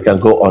 they can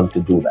go on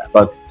to do that.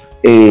 But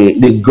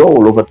the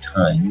goal over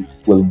time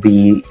will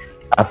be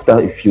after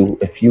a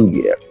few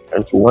years.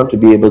 And so we want to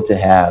be able to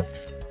have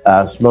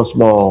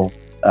small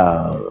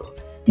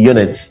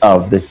units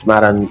of the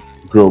Smarter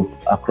group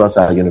across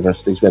our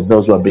universities, where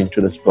those who have been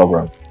through this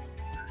program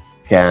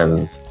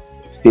can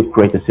still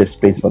create a safe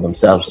space for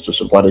themselves to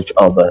support each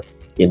other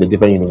in the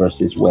different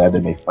universities where they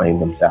may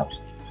find themselves.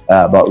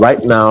 But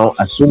right now,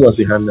 as soon as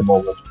we hand them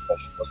over to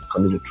professionals, we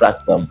continue to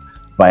track them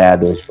via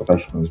those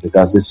professionals,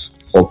 because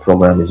this whole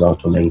program is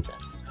automated.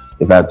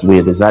 In fact, we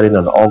are designing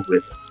an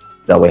algorithm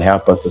that will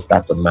help us to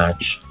start to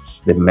match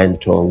the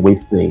mentor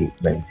with the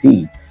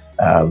mentee,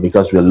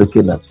 because we're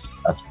looking at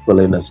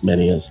pulling as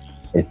many as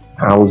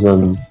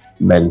 1,000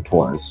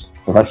 mentors,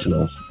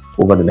 professionals,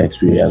 over the next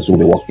few years who will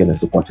be working and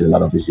supporting a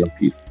lot of these young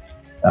people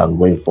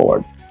going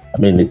forward. I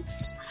mean,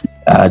 it's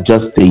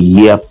just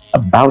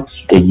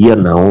about a year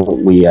now,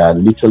 we are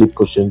literally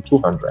pushing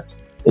 200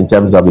 in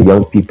terms of the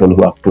young people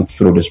who have put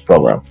through this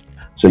program.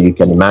 So you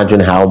can imagine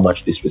how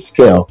much this will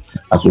scale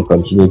as we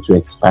continue to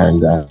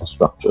expand our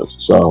structures.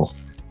 So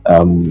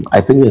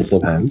I think in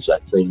safe hands. I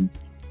think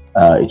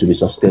it will be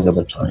sustained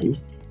over time.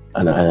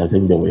 And I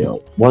think they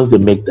will. Once they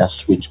make that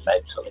switch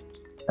mentally,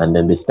 and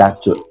then they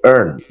start to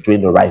earn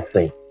doing the right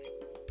thing,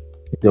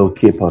 they'll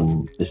keep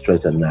on the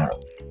straight and narrow,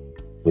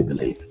 we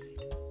believe.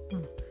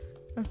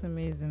 That's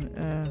amazing.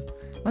 I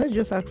want to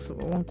just ask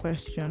one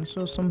question.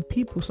 So some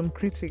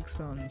critics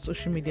on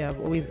social media have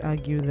always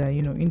argued that,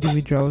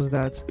 individuals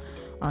that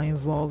are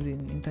involved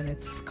in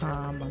internet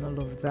scam and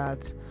all of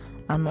that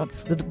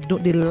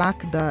they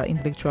lack the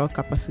intellectual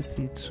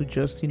capacity to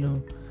just,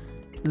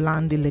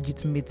 land a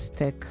legitimate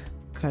tech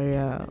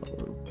career,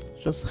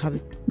 just have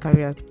a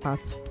career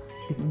path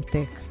in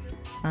tech.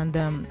 And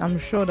I'm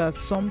sure that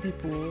some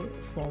people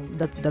from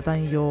that are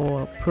in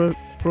your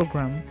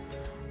program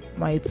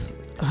might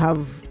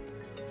have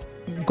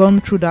gone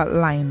through that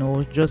line,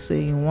 or just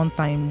saying one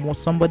time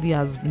somebody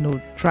has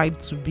tried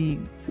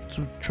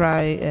to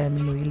try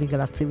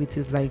illegal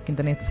activities like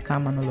internet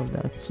scam and all of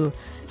that. So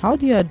how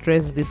do you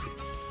address this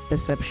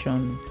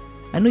perception?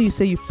 I know you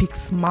say you pick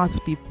smart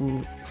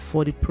people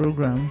for the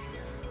program,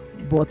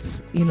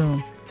 but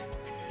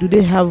do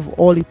they have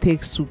all it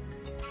takes to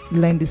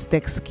learn these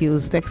tech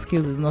skills? Tech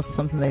skills is not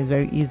something that is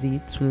very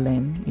easy to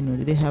learn.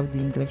 Do they have the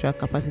intellectual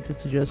capacity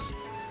to just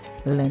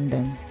learn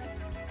them?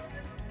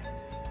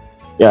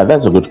 Yeah,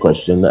 that's a good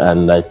question,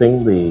 and I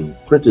think the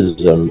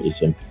criticism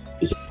is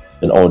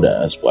in order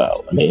as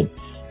well. I mean,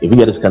 if you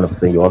get this kind of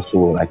thing, you also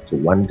like to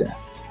wonder.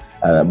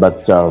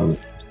 But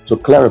to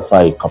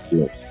clarify a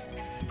couple of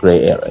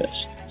gray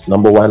areas.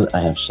 Number one,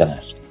 I have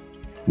said,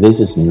 this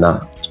is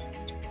not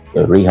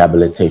a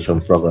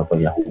rehabilitation program for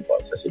Yahoo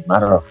boys. As a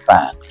matter of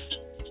fact,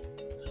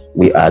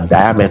 we are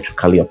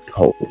diametrically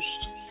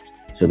opposed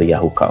to the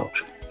Yahoo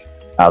culture.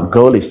 Our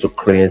goal is to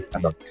create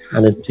an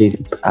alternative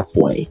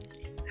pathway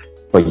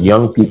for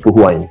young people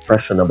who are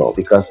impressionable,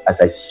 because as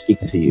I speak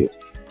to you,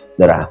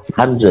 there are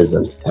hundreds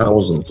and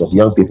thousands of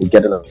young people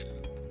getting on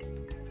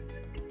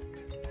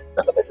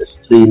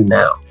SS3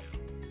 now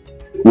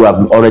who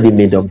have already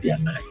made up their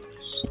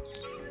minds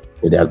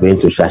that they are going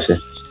to Shasha,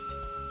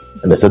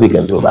 and there's nothing you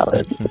can do about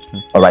it.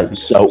 All right,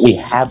 so we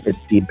have a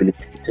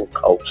debilitating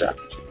culture,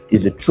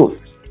 is the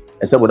truth.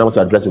 And so we don't want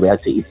to address the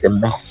reality. It's a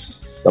mess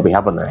that we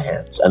have on our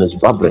hands, and it's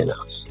bothering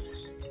us.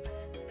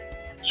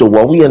 So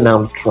what we are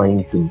now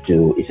trying to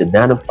do is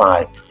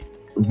identify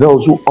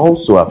those who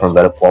also are from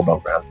very poor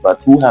backgrounds, but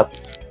who have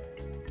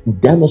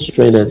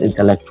demonstrated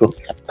intellectual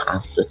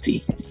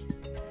capacity,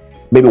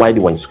 maybe while they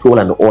were in school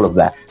and all of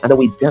that, and then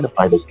we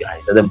identify those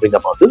guys and then bring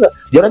them on.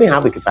 They already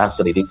have the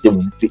capacity,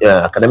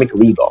 the academic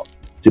rigor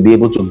to be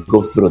able to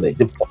go through this.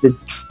 The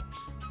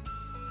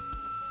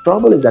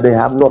trouble is that they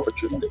have no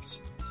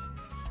opportunities.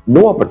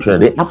 No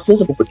opportunity. The absence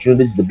of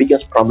opportunities is the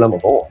biggest problem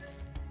of all.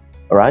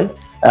 All right?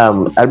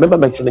 I remember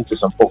mentioning to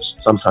some folks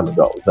some time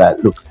ago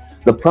that, look,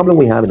 the problem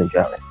we have in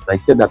Nigeria, and I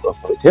said that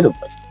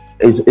authoritatively,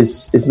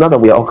 is not that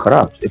we are all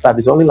corrupt. In fact,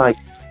 it's only like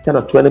 10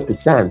 or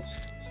 20%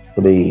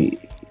 to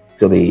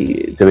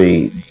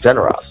be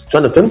generous.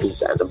 20 or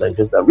 20% of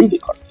Nigerians are really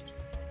corrupt.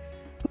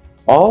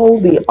 All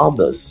the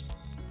others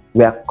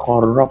were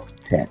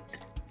corrupted.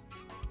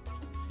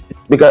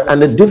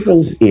 And the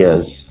difference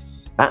is,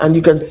 and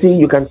you can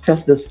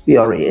test this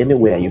theory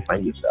anywhere you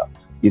find yourself.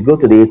 You go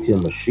to the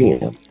ATM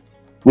machine,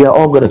 we are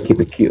all going to keep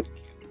a queue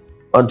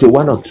until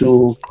one or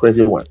two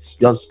crazy ones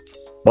just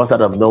bust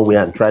out of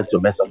nowhere and try to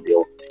mess up the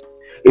whole thing.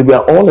 If we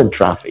are all in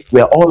traffic,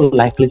 we are all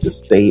likely to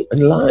stay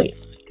in line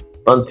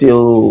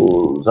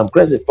until some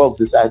crazy folks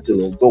decide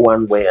to go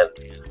one way, and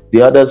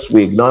the others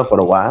we ignore for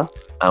a while.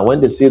 And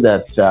when they see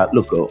that,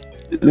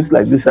 it looks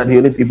like these are the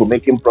only people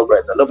making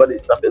progress and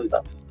nobody's stopping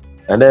them,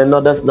 and then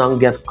others now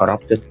get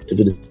corrupted to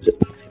do this.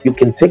 You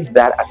can take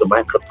that as a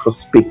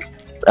microscopic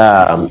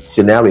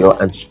scenario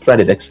and spread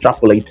it,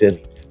 extrapolate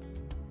it,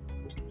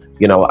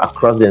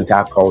 across the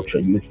entire culture.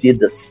 You see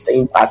the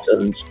same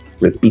patterns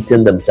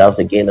repeating themselves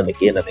again and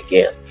again and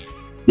again.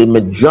 the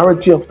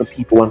majority of the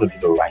people want to do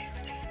the right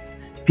thing.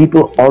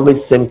 People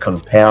always seem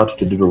compelled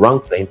to do the wrong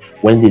thing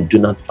when they do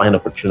not find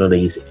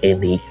opportunities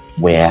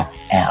anywhere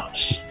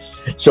else.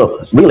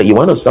 So really, you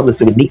want to stop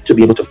this, we need to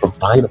be able to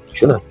provide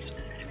opportunities.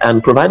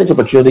 And providing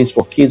opportunities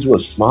for kids who are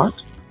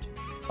smart,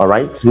 all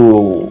right,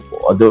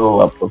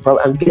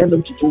 and get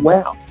them to do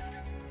well.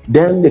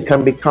 Then they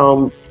can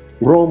become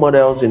role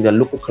models in their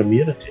local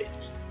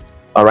communities.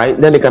 All right,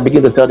 then they can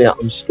begin to tell their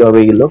own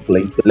story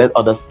locally to let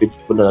other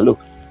people know, look,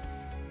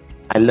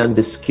 I learned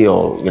this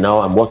skill,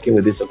 I'm working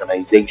with this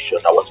organization,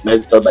 I was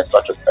mentored by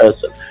such a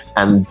person,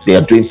 and they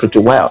are doing pretty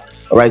well.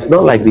 All right, it's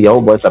not like the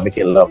old boys are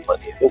making a lot of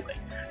money anyway.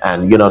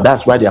 And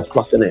that's why they're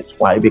plussing it.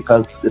 Why?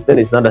 Because the thing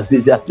is not as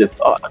easy as they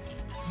thought.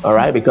 All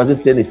right, because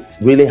this thing is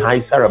really high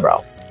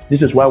cerebral.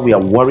 This is why we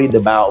are worried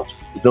about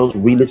those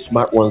really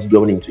smart ones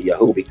going into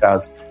Yahoo,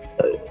 because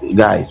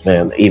guys,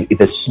 man, if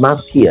a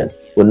smart kid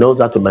who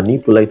knows how to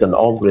manipulate an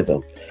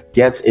algorithm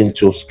gets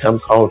into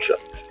scam culture,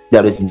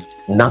 there is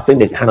nothing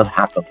that cannot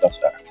happen on this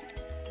earth.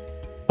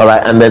 All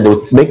right, and then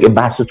they'll make a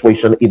bad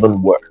situation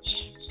even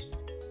worse.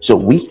 So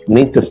we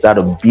need to start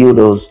to build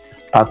those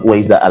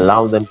pathways that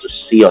allow them to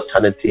see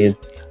alternative,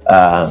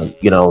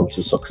 to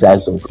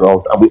success and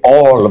growth. And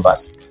all of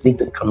us need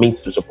to commit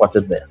to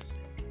supporting this.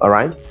 All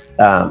right,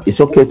 it's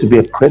okay to be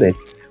a critic,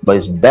 but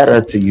it's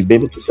better to be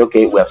able to say,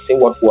 okay, we have seen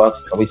what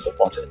works. Can we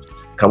support it?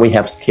 Can we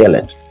help scale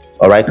it?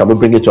 All right, can we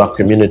bring it to our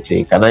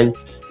community? Can I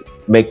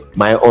make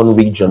my own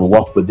region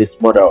work with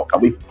this model?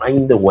 Can we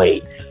find a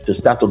way to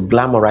start to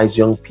glamorize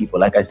young people?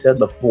 Like I said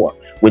before,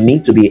 we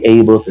need to be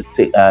able to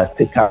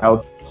take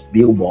out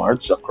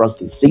billboards across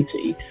the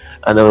city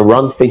and then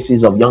run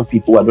faces of young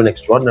people who are doing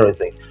extraordinary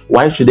things.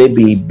 Why should they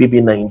be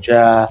BB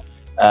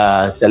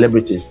Ninja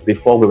celebrities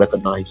before we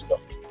recognize them?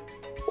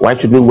 Why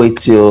should we wait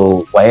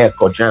till WAEC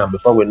or JAM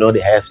before we know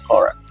the highest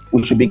scorer?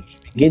 We should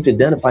begin to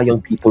identify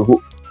young people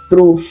who,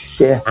 through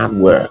sheer hard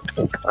work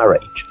and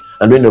courage,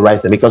 and doing the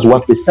right thing, because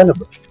what we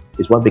celebrate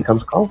is what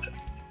becomes culture.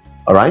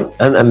 All right,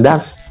 and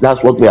that's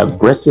what we are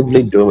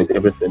aggressively doing with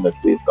everything that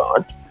we've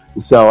got.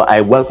 So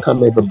I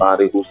welcome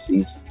everybody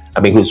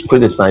who's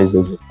criticized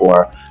this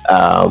before.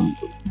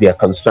 Their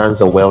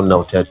concerns are well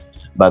noted,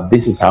 but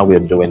this is how we're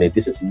doing it.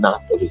 This is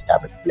not a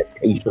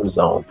rehabilitation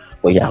zone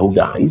for Yahoo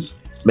guys.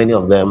 Many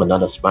of them are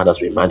not as smart as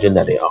we imagine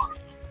that they are.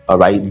 All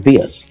right,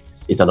 this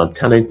is an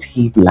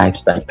alternative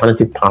lifestyle,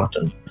 alternative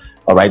pattern.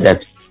 All right,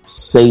 that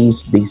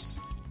says this.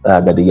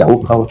 That the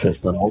Yahoo culture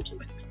is not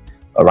ultimate.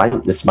 All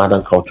right, the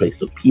smarter culture is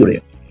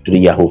superior to the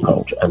Yahoo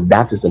culture, and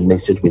that is the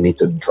message we need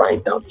to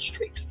drive down the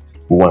street.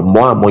 We want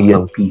more and more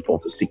young people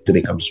to seek to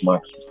become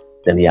smarter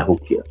than the Yahoo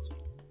kids.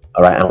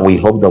 All right, and we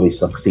hope that we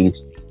succeed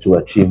to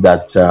achieve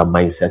that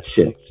mindset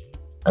shift,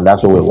 and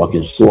that's what we're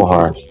working so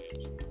hard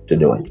to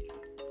do it.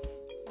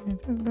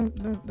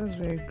 Yeah, that's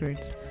very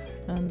great.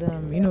 And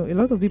a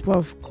lot of people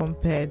have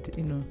compared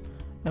and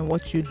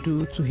what you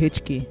do to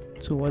HK,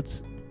 to what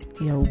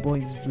Yahoo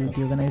boys do,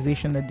 the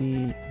organization that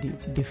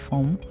they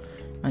form,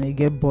 and they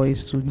get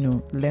boys to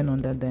learn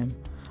under them.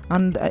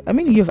 And I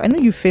know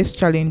you face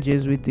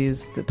challenges with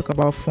this. They talk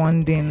about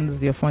fundings,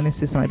 their funding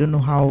system. I don't know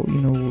how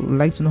would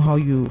like to know how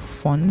you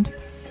fund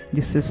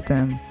the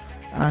system,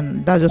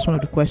 and that's just one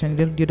of the questions.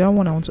 The other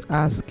one I want to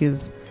ask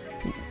is,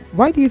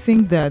 why do you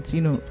think that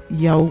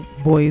Yahoo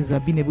boys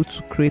have been able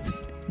to create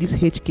this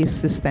HK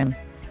system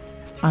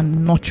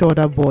and nurture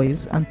other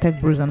boys, and tech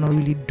bros are not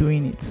really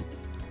doing it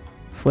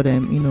for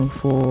them,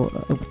 for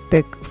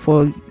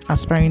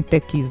aspiring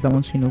techies that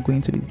want to go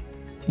into the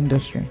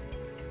industry?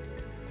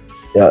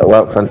 Yeah,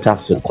 well,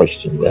 fantastic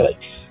question, really.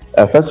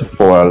 First of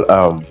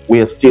all,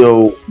 we are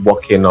still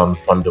working on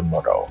funding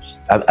models.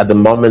 At the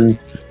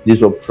moment,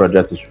 this whole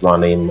project is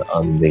running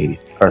on the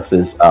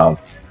basis of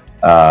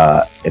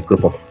a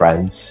group of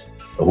friends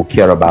who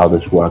care about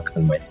this work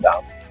and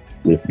myself.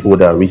 We've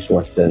put our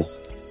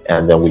resources,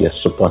 and then we are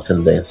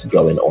supporting this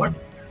going on.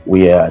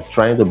 We are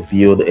trying to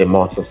build a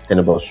more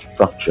sustainable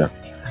structure,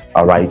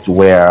 all right,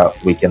 where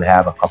we can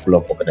have a couple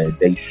of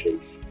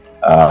organizations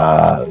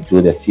do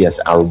the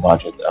CSR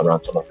budget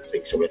around some of the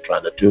things that we're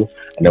trying to do,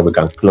 and then we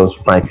can close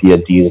 5-year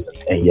deals and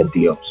 10-year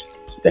deals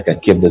that can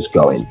keep this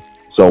going.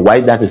 So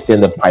while that is still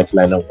in the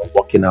pipeline and we're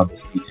working out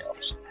these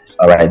details,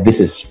 all right, this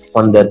is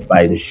funded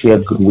by the sheer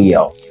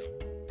goodwill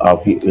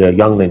of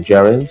young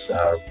Nigerians,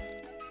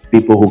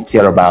 people who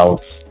care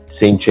about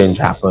seeing change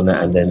happen,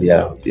 and then they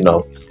are,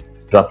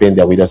 dropping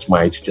their widow's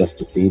mite just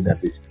to see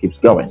that this keeps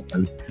going.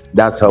 And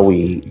that's how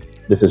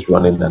this is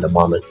running at the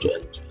moment.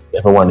 And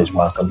everyone is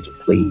welcome to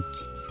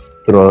please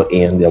throw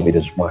in their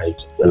widow's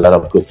mite. A lot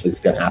of good things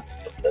can happen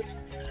from this.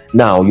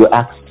 Now, you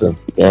asked a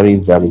very,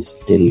 very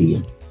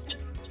salient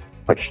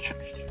question.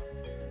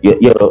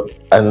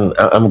 And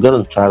I'm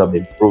going to try to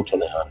be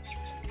brutally honest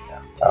with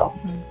you.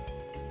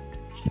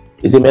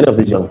 You see, many of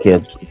these young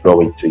kids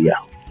go into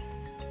Yahoo.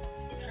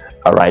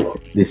 All right,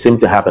 they seem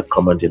to have a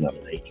common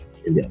denominator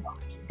in their lives.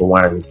 The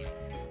one,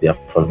 they are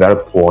from very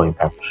poor,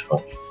 impoverished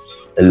homes.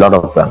 A lot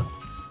of them,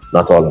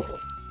 not all of them.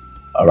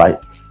 All right.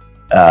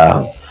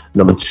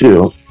 Number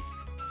two,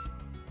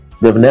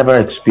 they've never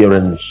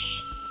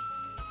experienced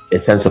a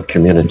sense of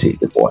community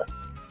before.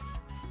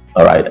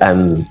 All right.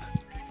 And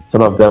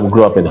some of them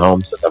grew up in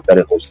homes that are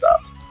very hostile,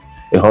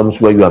 a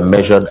homes where you are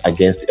measured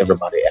against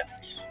everybody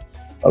else.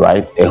 All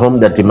right. A home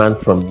that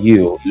demands from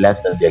you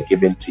less than they're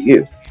giving to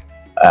you.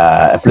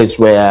 A place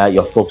where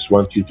your folks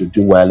want you to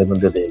do well, even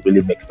though they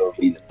really make no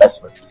real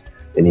investment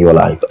in your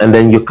life. And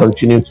then you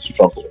continue to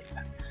struggle.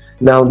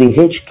 Now, the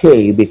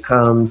HK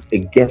becomes a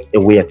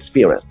getaway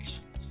experience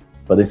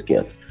for these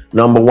kids.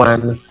 Number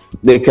one,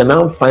 they can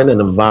now find an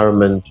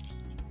environment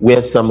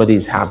where somebody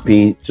is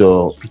happy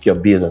to pick your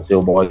bills and say,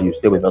 oh boy, you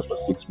stay with us for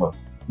 6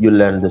 months. You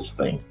learn this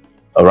thing.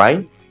 All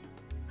right.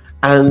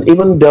 And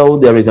even though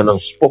there is an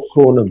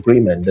unspoken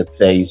agreement that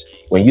says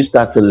when you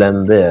start to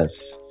learn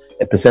this,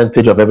 a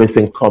percentage of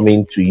everything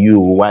coming to you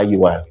while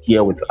you are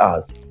here with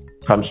us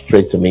comes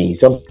straight to me.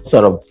 Some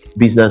sort of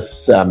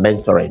business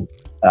mentoring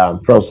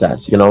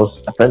process,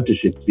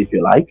 apprenticeship, if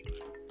you like.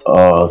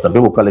 Some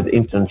people call it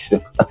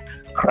internship,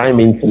 crime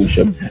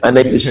internship. And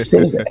then you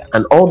stay there.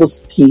 And all those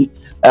key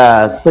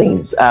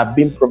things are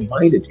being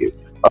provided you.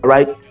 All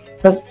right?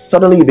 Because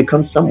suddenly you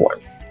become someone.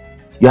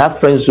 You have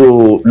friends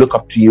who look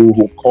up to you,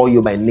 who call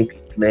you by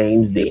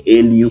nicknames, they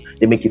hail you,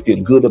 they make you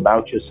feel good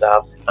about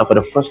yourself. And for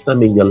the first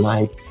time in your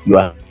life, you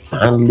are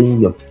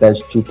handling your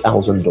first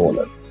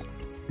 $2,000.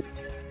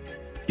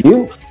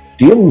 Do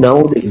you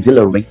know the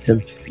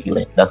exhilarating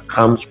feeling that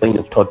comes when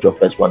you touch your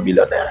first $1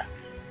 million?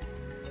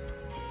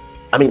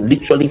 I mean,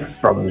 literally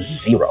from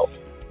zero.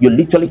 You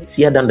literally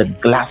tear down the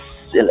glass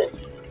ceiling.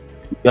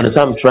 You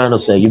understand what I'm trying to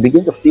say? You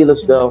begin to feel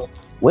as though,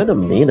 wait a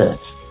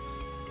minute.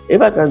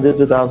 If I can do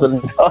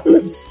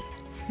 $2,000,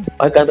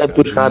 why can't I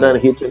push harder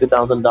and hit $20,000,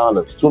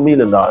 $2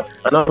 million,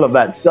 and all of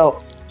that? So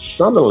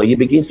suddenly you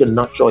begin to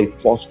nurture a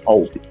false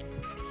hope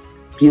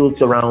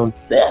built around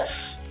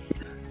this.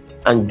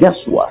 And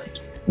guess what?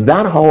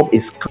 That hope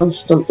is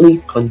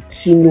constantly,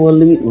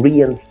 continually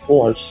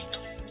reinforced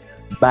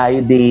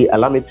by the,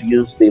 allow me to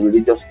use the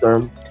religious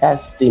term,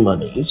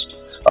 testimonies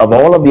of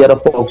all of the other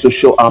folks who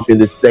show up in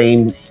the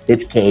same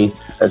HKs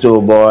and say,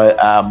 oh boy,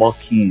 more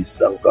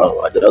keys.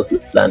 I just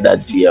land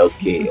that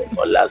GLK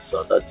or last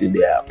son, nothing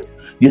there.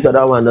 This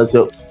other one does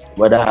say,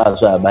 whether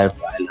house I buy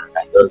for island,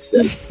 I don't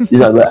sell.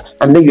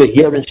 And then you're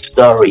hearing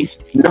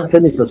stories.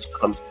 Nothing is as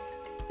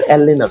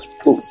compelling as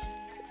proof.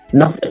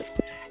 Nothing.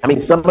 I mean,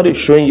 somebody is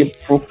showing you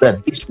proof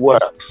that this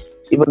works,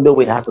 even though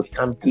we have to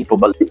scam people.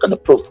 But look at the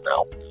proof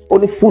now.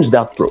 Only fools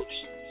that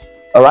proves.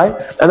 All right?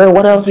 And then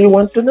what else do you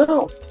want to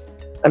know?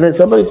 And then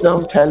somebody's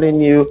now telling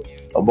you,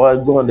 oh boy,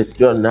 go on the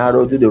straight and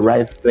narrow, do the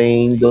right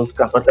thing, those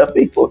kind of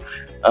people.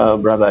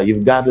 Brother,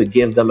 you've got to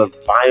give them a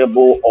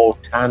viable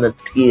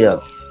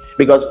alternative.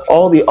 Because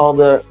all the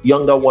other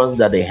younger ones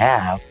that they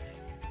have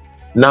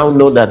now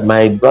know that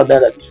my brother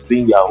that is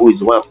doing Yahoo is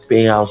the one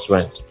paying house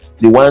rent.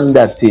 The one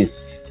that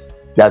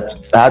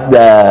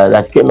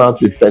came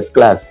out with first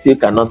class still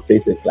cannot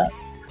face a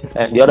class.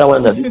 And the other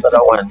one that this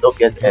other one don't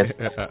get S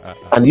class.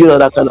 And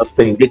that kind of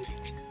thing. They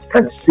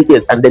can't see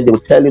it, and then they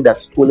will tell you that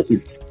school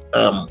is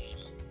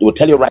they will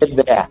tell you right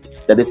there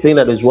that the thing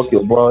that is working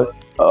your boy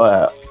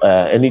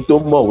any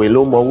more way,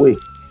 low more way.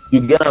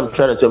 You get what I'm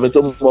trying to say,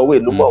 more way,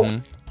 no more.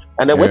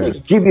 And then when they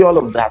give you all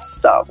of that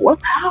stuff,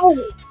 how?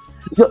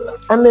 So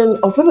and then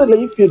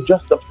unfortunately if you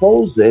just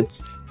oppose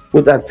it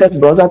with our tech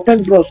bros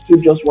still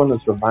just want to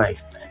survive.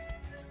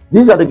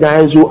 These are the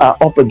guys who are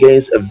up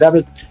against a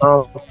very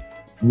tough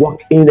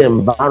working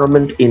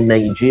environment in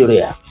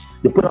Nigeria.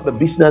 They put up a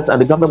business and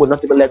the government will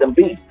not even let them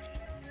be.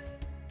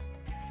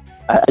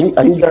 Are you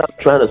get what I'm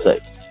trying to say?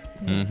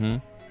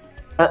 And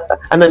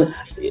then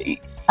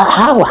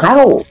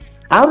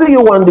how do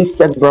you want these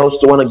tech bros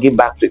to want to give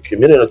back to the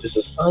community, to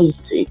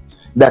society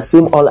that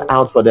seem all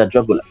out for their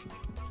jugular?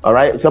 All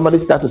right, somebody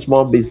starts a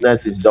small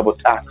business, is double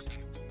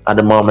taxed at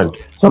the moment.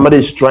 Somebody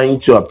is trying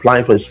to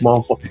apply for a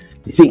small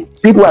you see,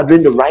 people are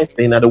doing the right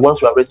thing are the ones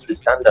who are raising the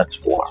standards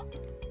for.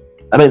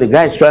 I mean, the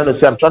guy is trying to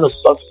say, I'm trying to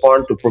source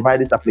funds to provide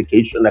this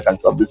application that can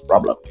solve this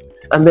problem.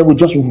 And then we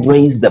just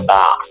raise the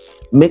bar,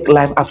 make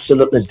life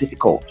absolutely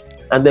difficult.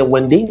 And then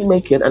when they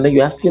make it, and then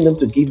you're asking them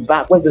to give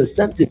back, what's the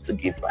incentive to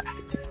give back?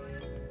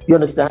 You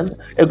understand?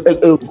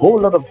 A whole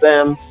lot of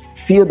them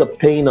feel the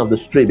pain of the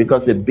street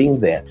because they've been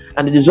there.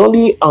 And it is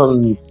only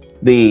on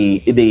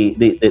the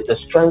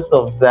strength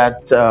of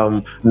that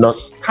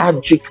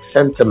nostalgic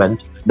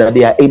sentiment that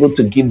they are able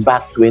to give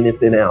back to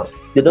anything else.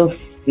 They don't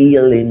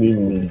feel any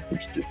need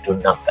to do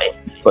nothing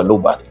for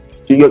nobody.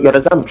 So you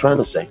understand what I'm trying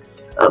to say?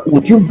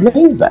 Would you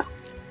blame them?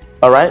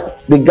 All right?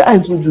 The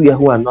guys who do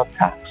Yahoo are not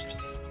taxed.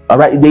 All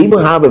right? They even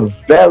have a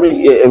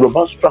very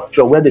robust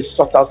structure where they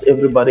sort out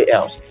everybody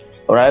else.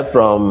 All right?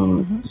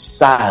 From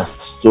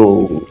SARS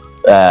to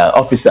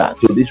officer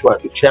to this one,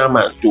 to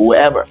chairman, to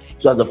whoever.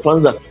 So as the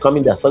funds are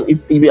coming there, so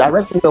if you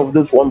arrest any of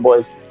those one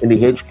boys in the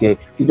HK,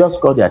 you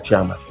just call their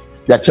chairman.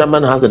 Their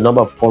chairman has a number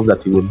of calls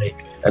that he will make.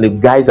 And if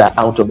guys are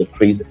out of the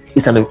prison,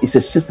 it's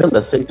a system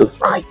that's safe to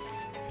thrive.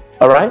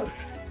 All right?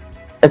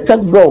 A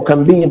tech bro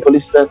can be in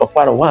police for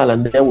quite a while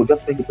and then we'll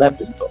just make his life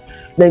difficult.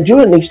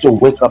 Nigeria needs to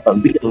wake up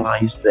and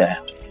realize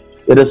that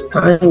it is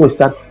time we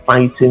start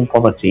fighting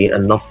poverty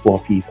and not poor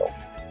people.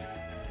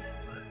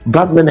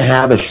 Government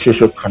have a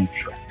social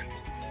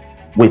contract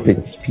with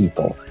its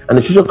people, and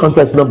the social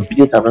contract is not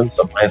built around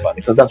survival,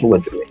 because that's what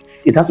we're doing.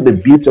 It has to be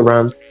built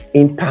around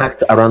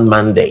impact, around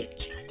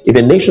mandate. If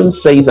a nation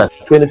says at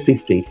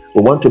 2050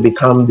 we want to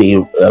become the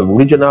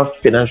regional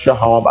financial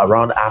hub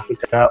around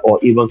Africa or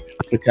even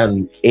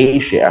African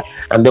Asia,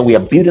 and then we are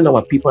building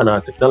our people and our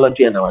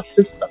technology and our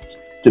systems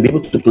to be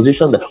able to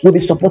position that, we'll be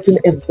supporting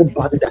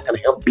everybody that can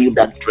help build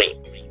that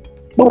dream.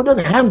 But we don't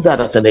have that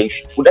as a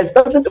nation. There's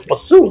nothing to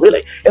pursue,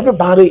 really.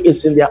 Everybody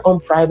is in their own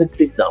private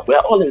field now. We're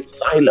all in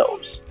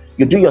silos.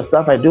 You do your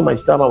stuff, I do my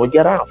stuff, and we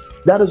get out.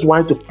 That is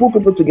why to pull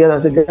people together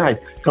and say, guys,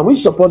 can we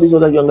support these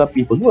other younger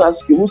people? Who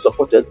asked you, who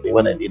supported me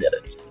when I needed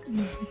it?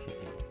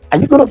 Are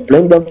you going to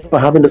blame them for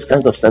having these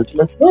kinds of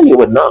sentiments? No, you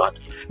would not.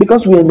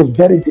 Because we're in a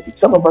very difficult,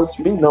 some of us,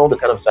 we know the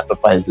kind of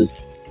sacrifices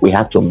we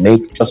had to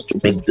make just to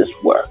make this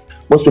work.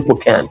 Most people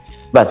can't.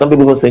 But some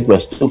people think we're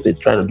stupid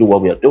trying to do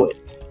what we are doing.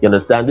 You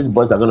understand? These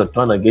boys are going to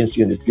turn against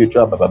you in the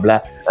future, blah, blah,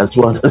 blah, and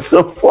so on and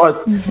so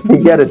forth. You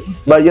get it?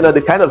 But,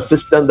 the kind of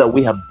system that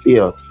we have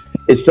built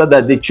is so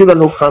that the children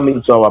who come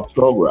into our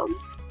program, do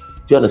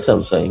you understand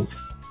what I'm saying?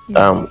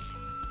 Yeah.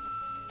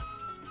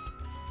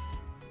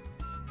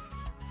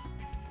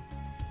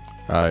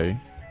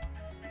 Hi.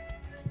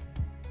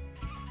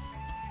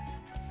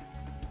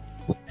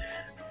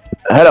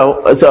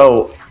 Hello.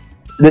 So,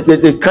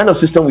 the kind of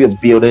system we are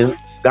building,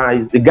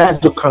 guys, the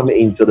guys who come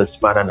into the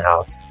Spartan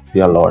house,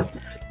 dear Lord,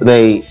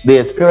 they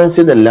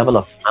experiencing the level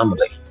of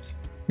family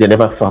they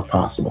never thought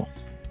possible.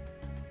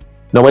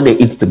 Now, when they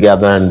eat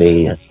together and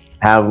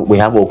we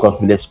have Woke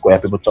Village Square,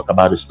 people talk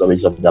about the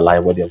stories of their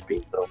life, what they've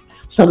been through.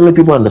 Suddenly,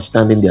 people are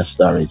understanding their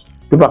stories.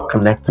 People are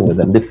connecting with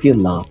them. They feel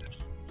loved.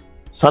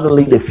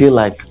 Suddenly, they feel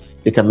like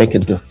they can make a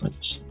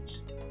difference.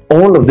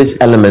 All of these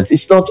elements,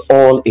 it's not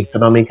all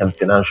economic and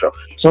financial.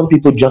 Some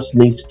people just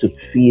need to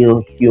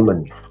feel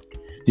human.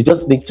 They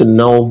just need to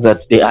know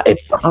that they are a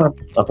part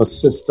of a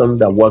system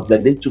that works,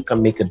 that they too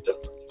can make a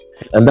difference.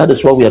 And that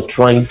is what we are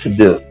trying to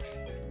do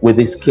with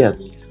these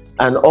kids.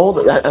 And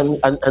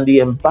the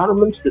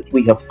environment that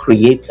we have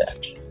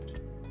created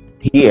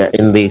here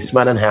in the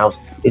Spartan house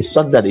is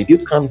such that if you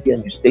come here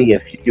and you stay here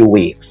a few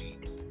weeks,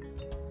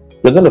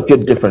 you're going to feel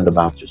different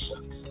about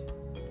yourself.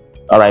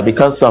 All right,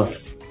 because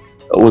of,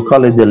 we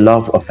call it the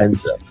love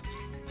offensive.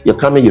 You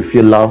come in, you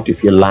feel loved, you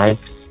feel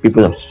liked,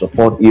 people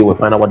support you, we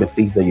find out what the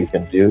things that you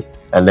can do,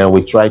 and then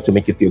we try to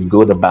make you feel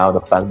good about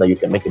the fact that you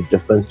can make a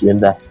difference doing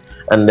that,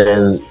 and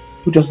then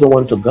we just don't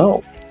want to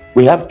go.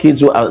 We have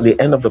kids who at the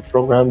end of the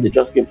program, they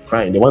just keep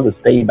crying, they want to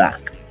stay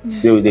back.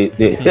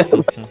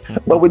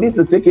 But we need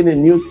to take in a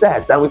new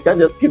set, and we can't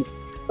just keep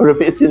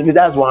repeating.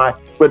 That's why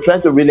we're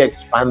trying to really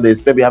expand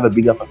this, maybe have a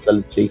bigger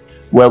facility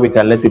where we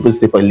can let people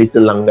stay for a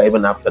little longer,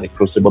 even after the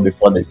crucible,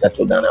 before they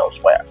settle down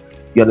elsewhere.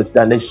 You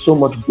understand? There's so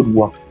much good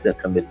work that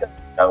can be done,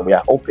 and we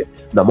are hoping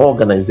that more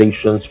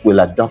organizations will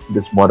adopt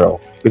this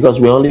model, because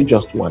we're only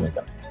just one of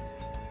them.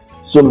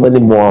 So many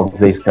more of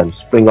these can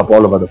spring up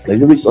all over the place.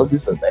 The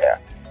resources are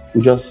there.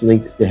 We just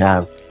need to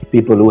have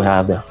people who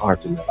have their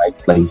heart in the right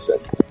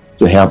places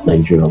to help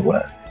Nigeria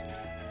work.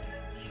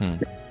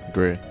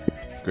 Great.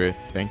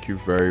 Thank you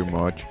very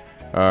much.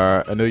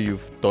 I know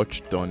you've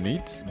touched on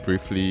it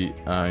briefly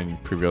in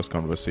previous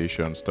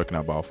conversations, talking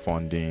about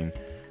funding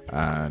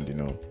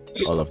and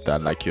all of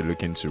that. Like, you're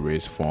looking to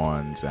raise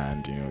funds,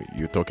 and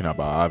you're talking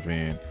about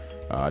having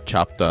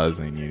chapters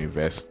in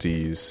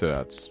universities so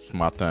that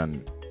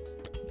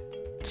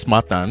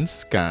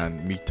Spartans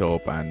can meet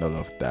up and all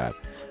of that.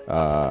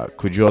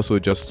 Could you also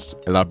just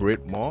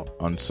elaborate more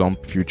on some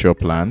future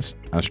plans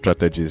and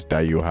strategies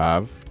that you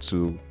have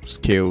to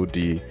scale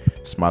the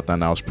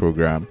Spartan House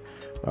program,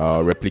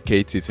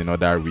 replicate it in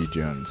other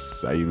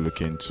regions? Are you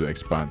looking to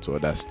expand to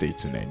other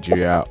states in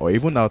Nigeria or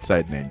even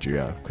outside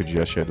Nigeria? Could you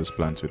just share those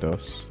plans with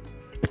us?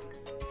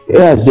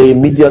 Yes, the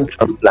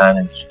medium-term plan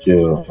is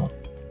to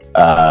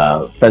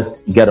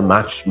first get a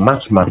much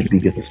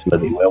bigger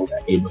facility where we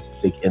are able to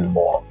take in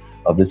more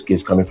of these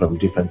kids coming from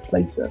different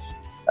places.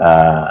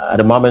 At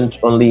the moment,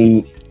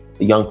 only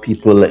young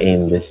people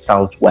in the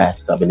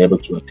southwest have been able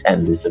to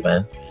attend this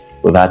event.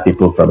 We've had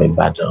people from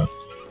Ibadan,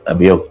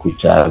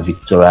 Abeokuta,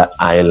 Victoria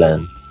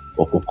Island,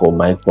 Okoko,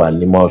 Maikwa,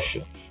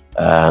 Limosho,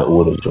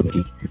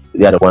 Urotoki.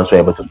 They are the ones who are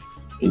able to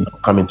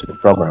come into the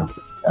program,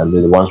 and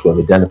they're the ones who have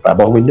identified.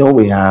 But we know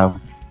we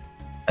have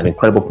an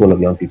incredible pool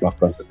of young people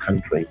across the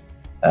country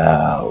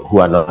who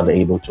are not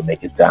able to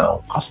make it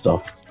down, cost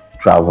of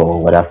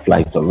travel, whether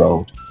flight or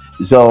road.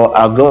 So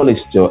our goal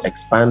is to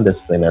expand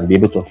this thing and be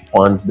able to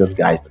fund these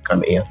guys to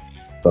come in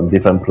from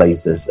different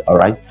places, all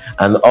right?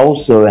 And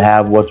also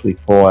have what we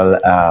call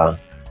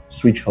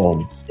switch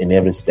homes in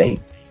every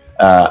state.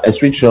 A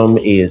switch home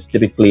is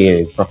typically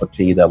a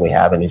property that we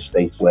have in each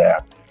state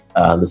where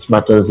the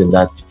Spartans in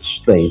that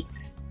state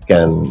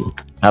can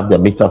have their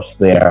meetups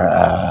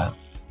there.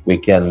 We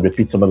can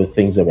repeat some of the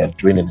things that we're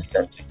doing in the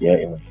center here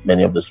in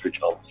many of the switch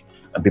homes.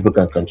 And people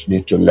can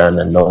continue to learn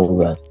and know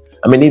that.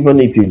 I mean, even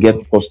if you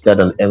get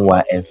posted on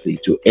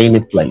NYSC to any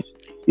place,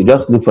 you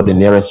just look for the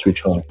nearest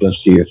switch home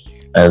close to you.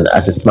 And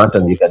as a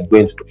Spartan, you can go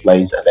into the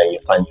place and then you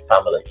find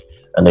family.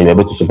 and then you're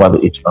able to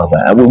support each other.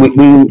 And we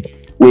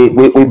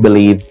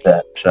believe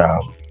that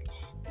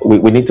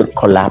we need to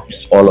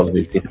collapse all of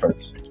the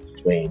differences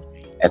between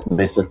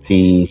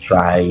ethnicity,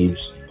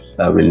 tribes,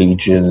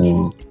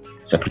 religion,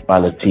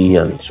 sexuality,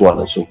 and so on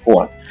and so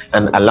forth,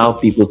 and allow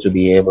people to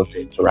be able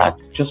to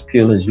interact just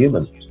purely as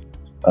humans.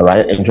 All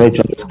right, enjoy each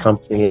other's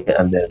company,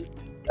 and then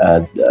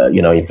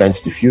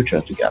invent the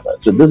future together.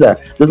 So those are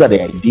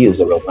the ideas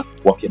that we're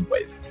working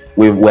with.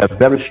 We're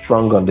very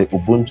strong on the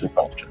Ubuntu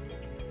culture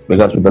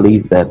because we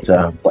believe that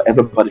for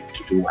everybody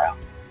to do well,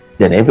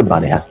 then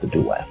everybody has to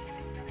do well.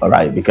 All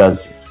right,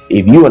 because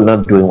if you are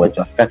not doing well, it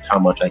affects how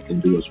much I can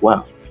do as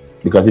well.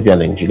 Because if you're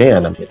an engineer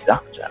and I'm a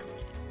doctor,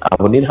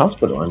 I will need a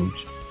hospital, and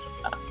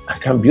I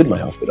can't build my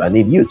hospital. I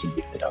need you to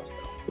build the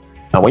hospital.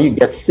 And when you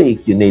get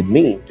sick, you need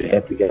me to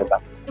help you get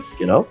back.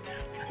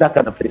 That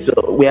kind of thing. So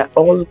we are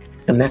all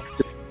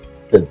connected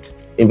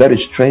in very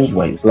strange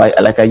ways.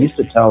 Like I used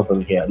to tell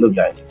them here, look,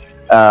 guys,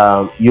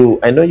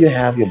 I know you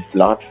have your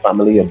blood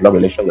family, your blood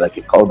relation, like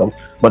you call them,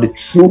 but the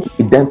true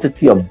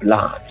identity of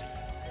blood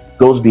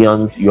goes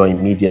beyond your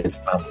immediate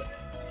family.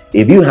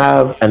 If you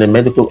have an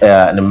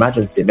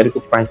emergency, a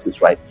medical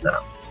crisis right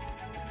now,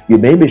 you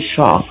may be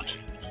shocked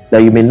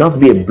that you may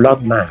not be a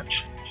blood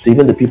match to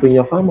even the people in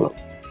your family.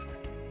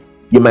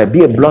 You might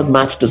be a blood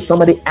match to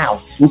somebody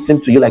else who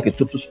seems to you like a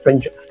total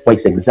stranger, but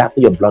it's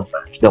exactly your blood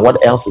match. Then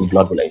what else is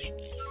blood relation?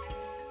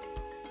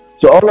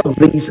 So all of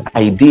these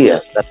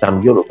ideas that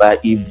I'm Yoruba,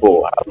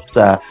 Igbo,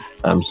 Hausa,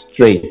 I'm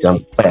straight,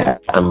 I'm fair,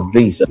 I'm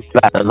this and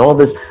that, and all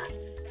these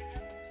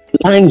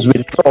lines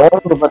we draw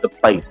all over the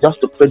place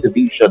just to create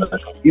division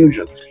and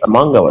confusion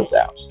among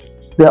ourselves.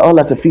 They're all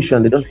artificial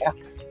and they don't help.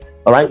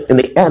 All right? In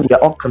the end, we're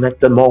all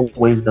connected more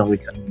ways than we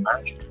can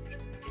imagine.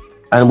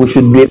 And we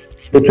should be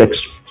able to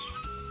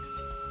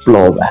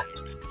explore that.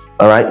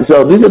 All right?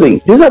 So these are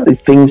the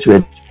things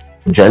with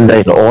gender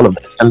in all of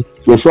this. And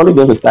we're surely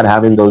going to start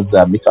having those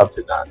meetups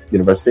in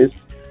universities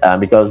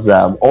because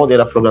all the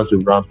other programs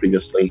we've run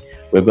previously,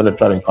 we're going to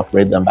try to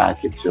incorporate them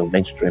back into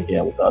mainstream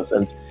here with us.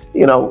 And,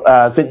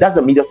 so that's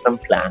a medium-term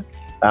plan.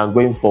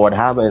 Going forward,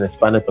 have an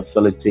expanded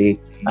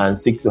facility and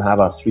seek to have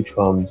our switch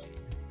homes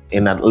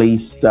in at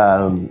least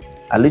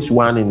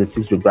one in the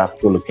 6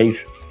 geographical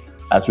location.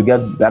 As we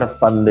get better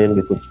funding,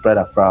 we could spread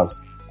across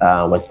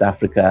West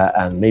Africa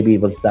and maybe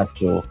even start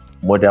to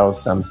model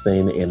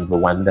something in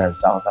Rwanda and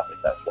South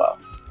Africa as well.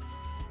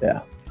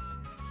 Yeah.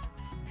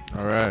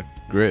 All right,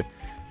 great.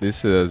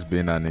 This has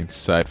been an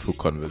insightful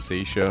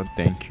conversation.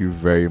 Thank you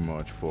very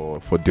much for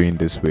doing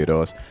this with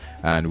us.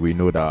 And we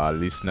know that our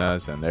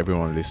listeners and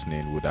everyone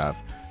listening would have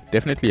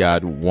definitely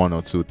had one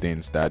or two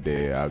things that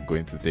they are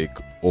going to take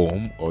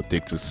home or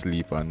take to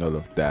sleep and all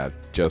of that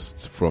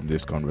just from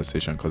this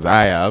conversation. Because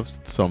I have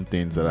some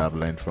things that I've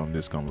learned from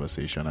this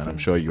conversation, and I'm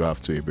sure you have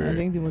too, Iberi. I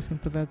think the most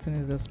important thing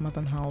is that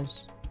Smarten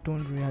House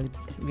don't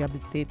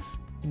rehabilitate,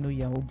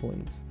 Yahoo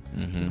boys.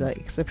 Mm-hmm. They're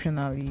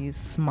exceptionally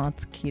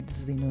smart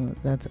kids,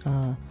 that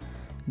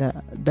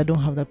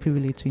don't have that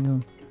privilege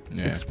to,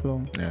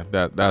 explore. Yeah,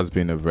 that's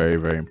been a very,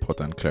 very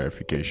important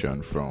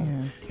clarification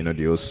from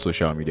the old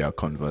social media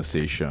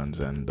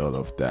conversations and all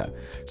of that.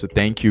 So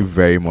thank you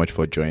very much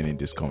for joining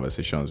these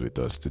conversations with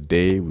us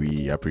today.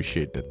 We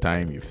appreciate the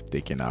time you've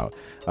taken out.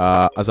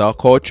 As our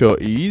culture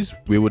is,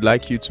 we would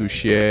like you to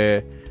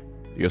share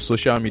your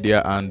social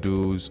media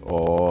handles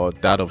or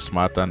that of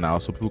Smarter Now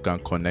so people can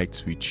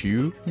connect with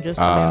you. Just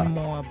learn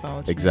more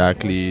about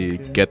exactly,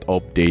 get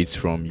updates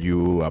from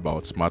you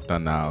about Smarter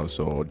Now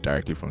or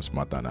directly from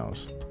Smarter Now.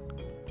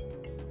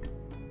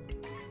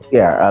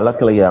 Yeah,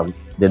 luckily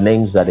the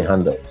names are the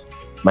handles.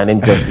 My name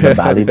is Justin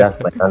Bali,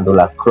 that's my handle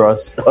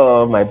across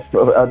all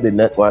the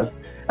networks.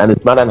 And the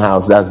Smarter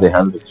House, that's the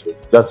handle too.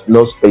 Just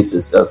no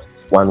spaces, just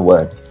one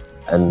word.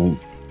 And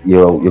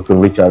you can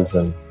reach us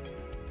and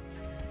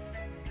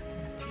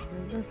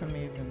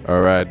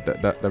all right,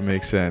 that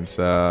makes sense.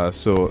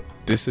 So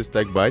this is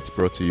Techbytes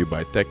brought to you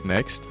by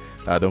TechNext.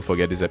 Don't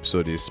forget this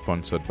episode is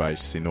sponsored by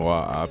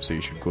Sinoa app, so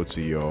you should go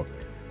to your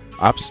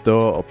App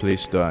Store or Play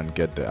Store and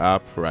get the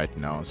app right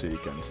now so you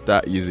can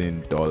start using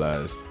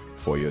dollars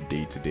for your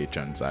day-to-day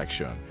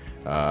transaction.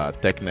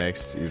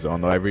 TechNext is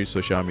on every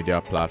social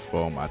media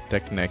platform at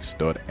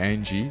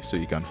technext.ng, so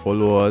you can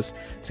follow us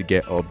to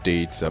get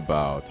updates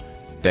about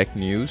tech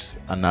news,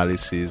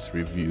 analysis,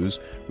 reviews.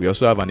 We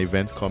also have an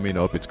event coming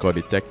up. It's called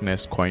the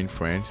TechNext Coin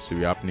Friends. It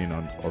will be happening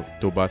on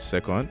October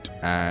 2nd.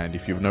 And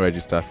if you've not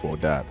registered for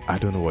that, I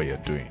don't know what you're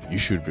doing. You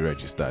should be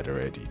registered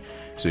already.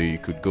 So you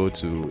could go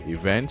to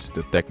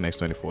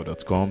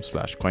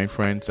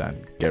events.technext24.com/coinfriends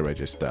and get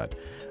registered.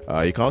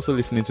 You can also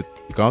listen to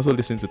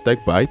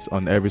Techbytes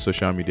on every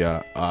social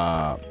media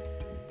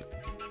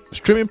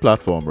streaming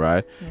platform,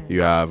 right?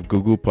 You have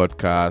Google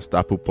Podcast,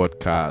 Apple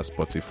Podcast,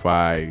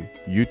 Spotify,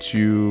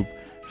 YouTube,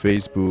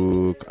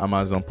 Facebook,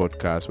 Amazon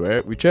Podcast,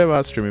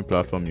 whichever streaming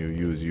platform you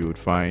use, you would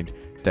find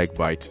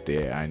Techbytes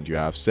there, and you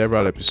have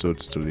several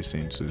episodes to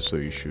listen to, so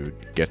you should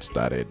get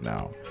started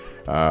now.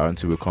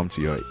 Until we come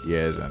to your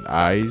ears and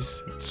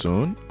eyes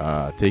soon,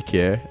 take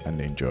care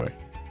and enjoy.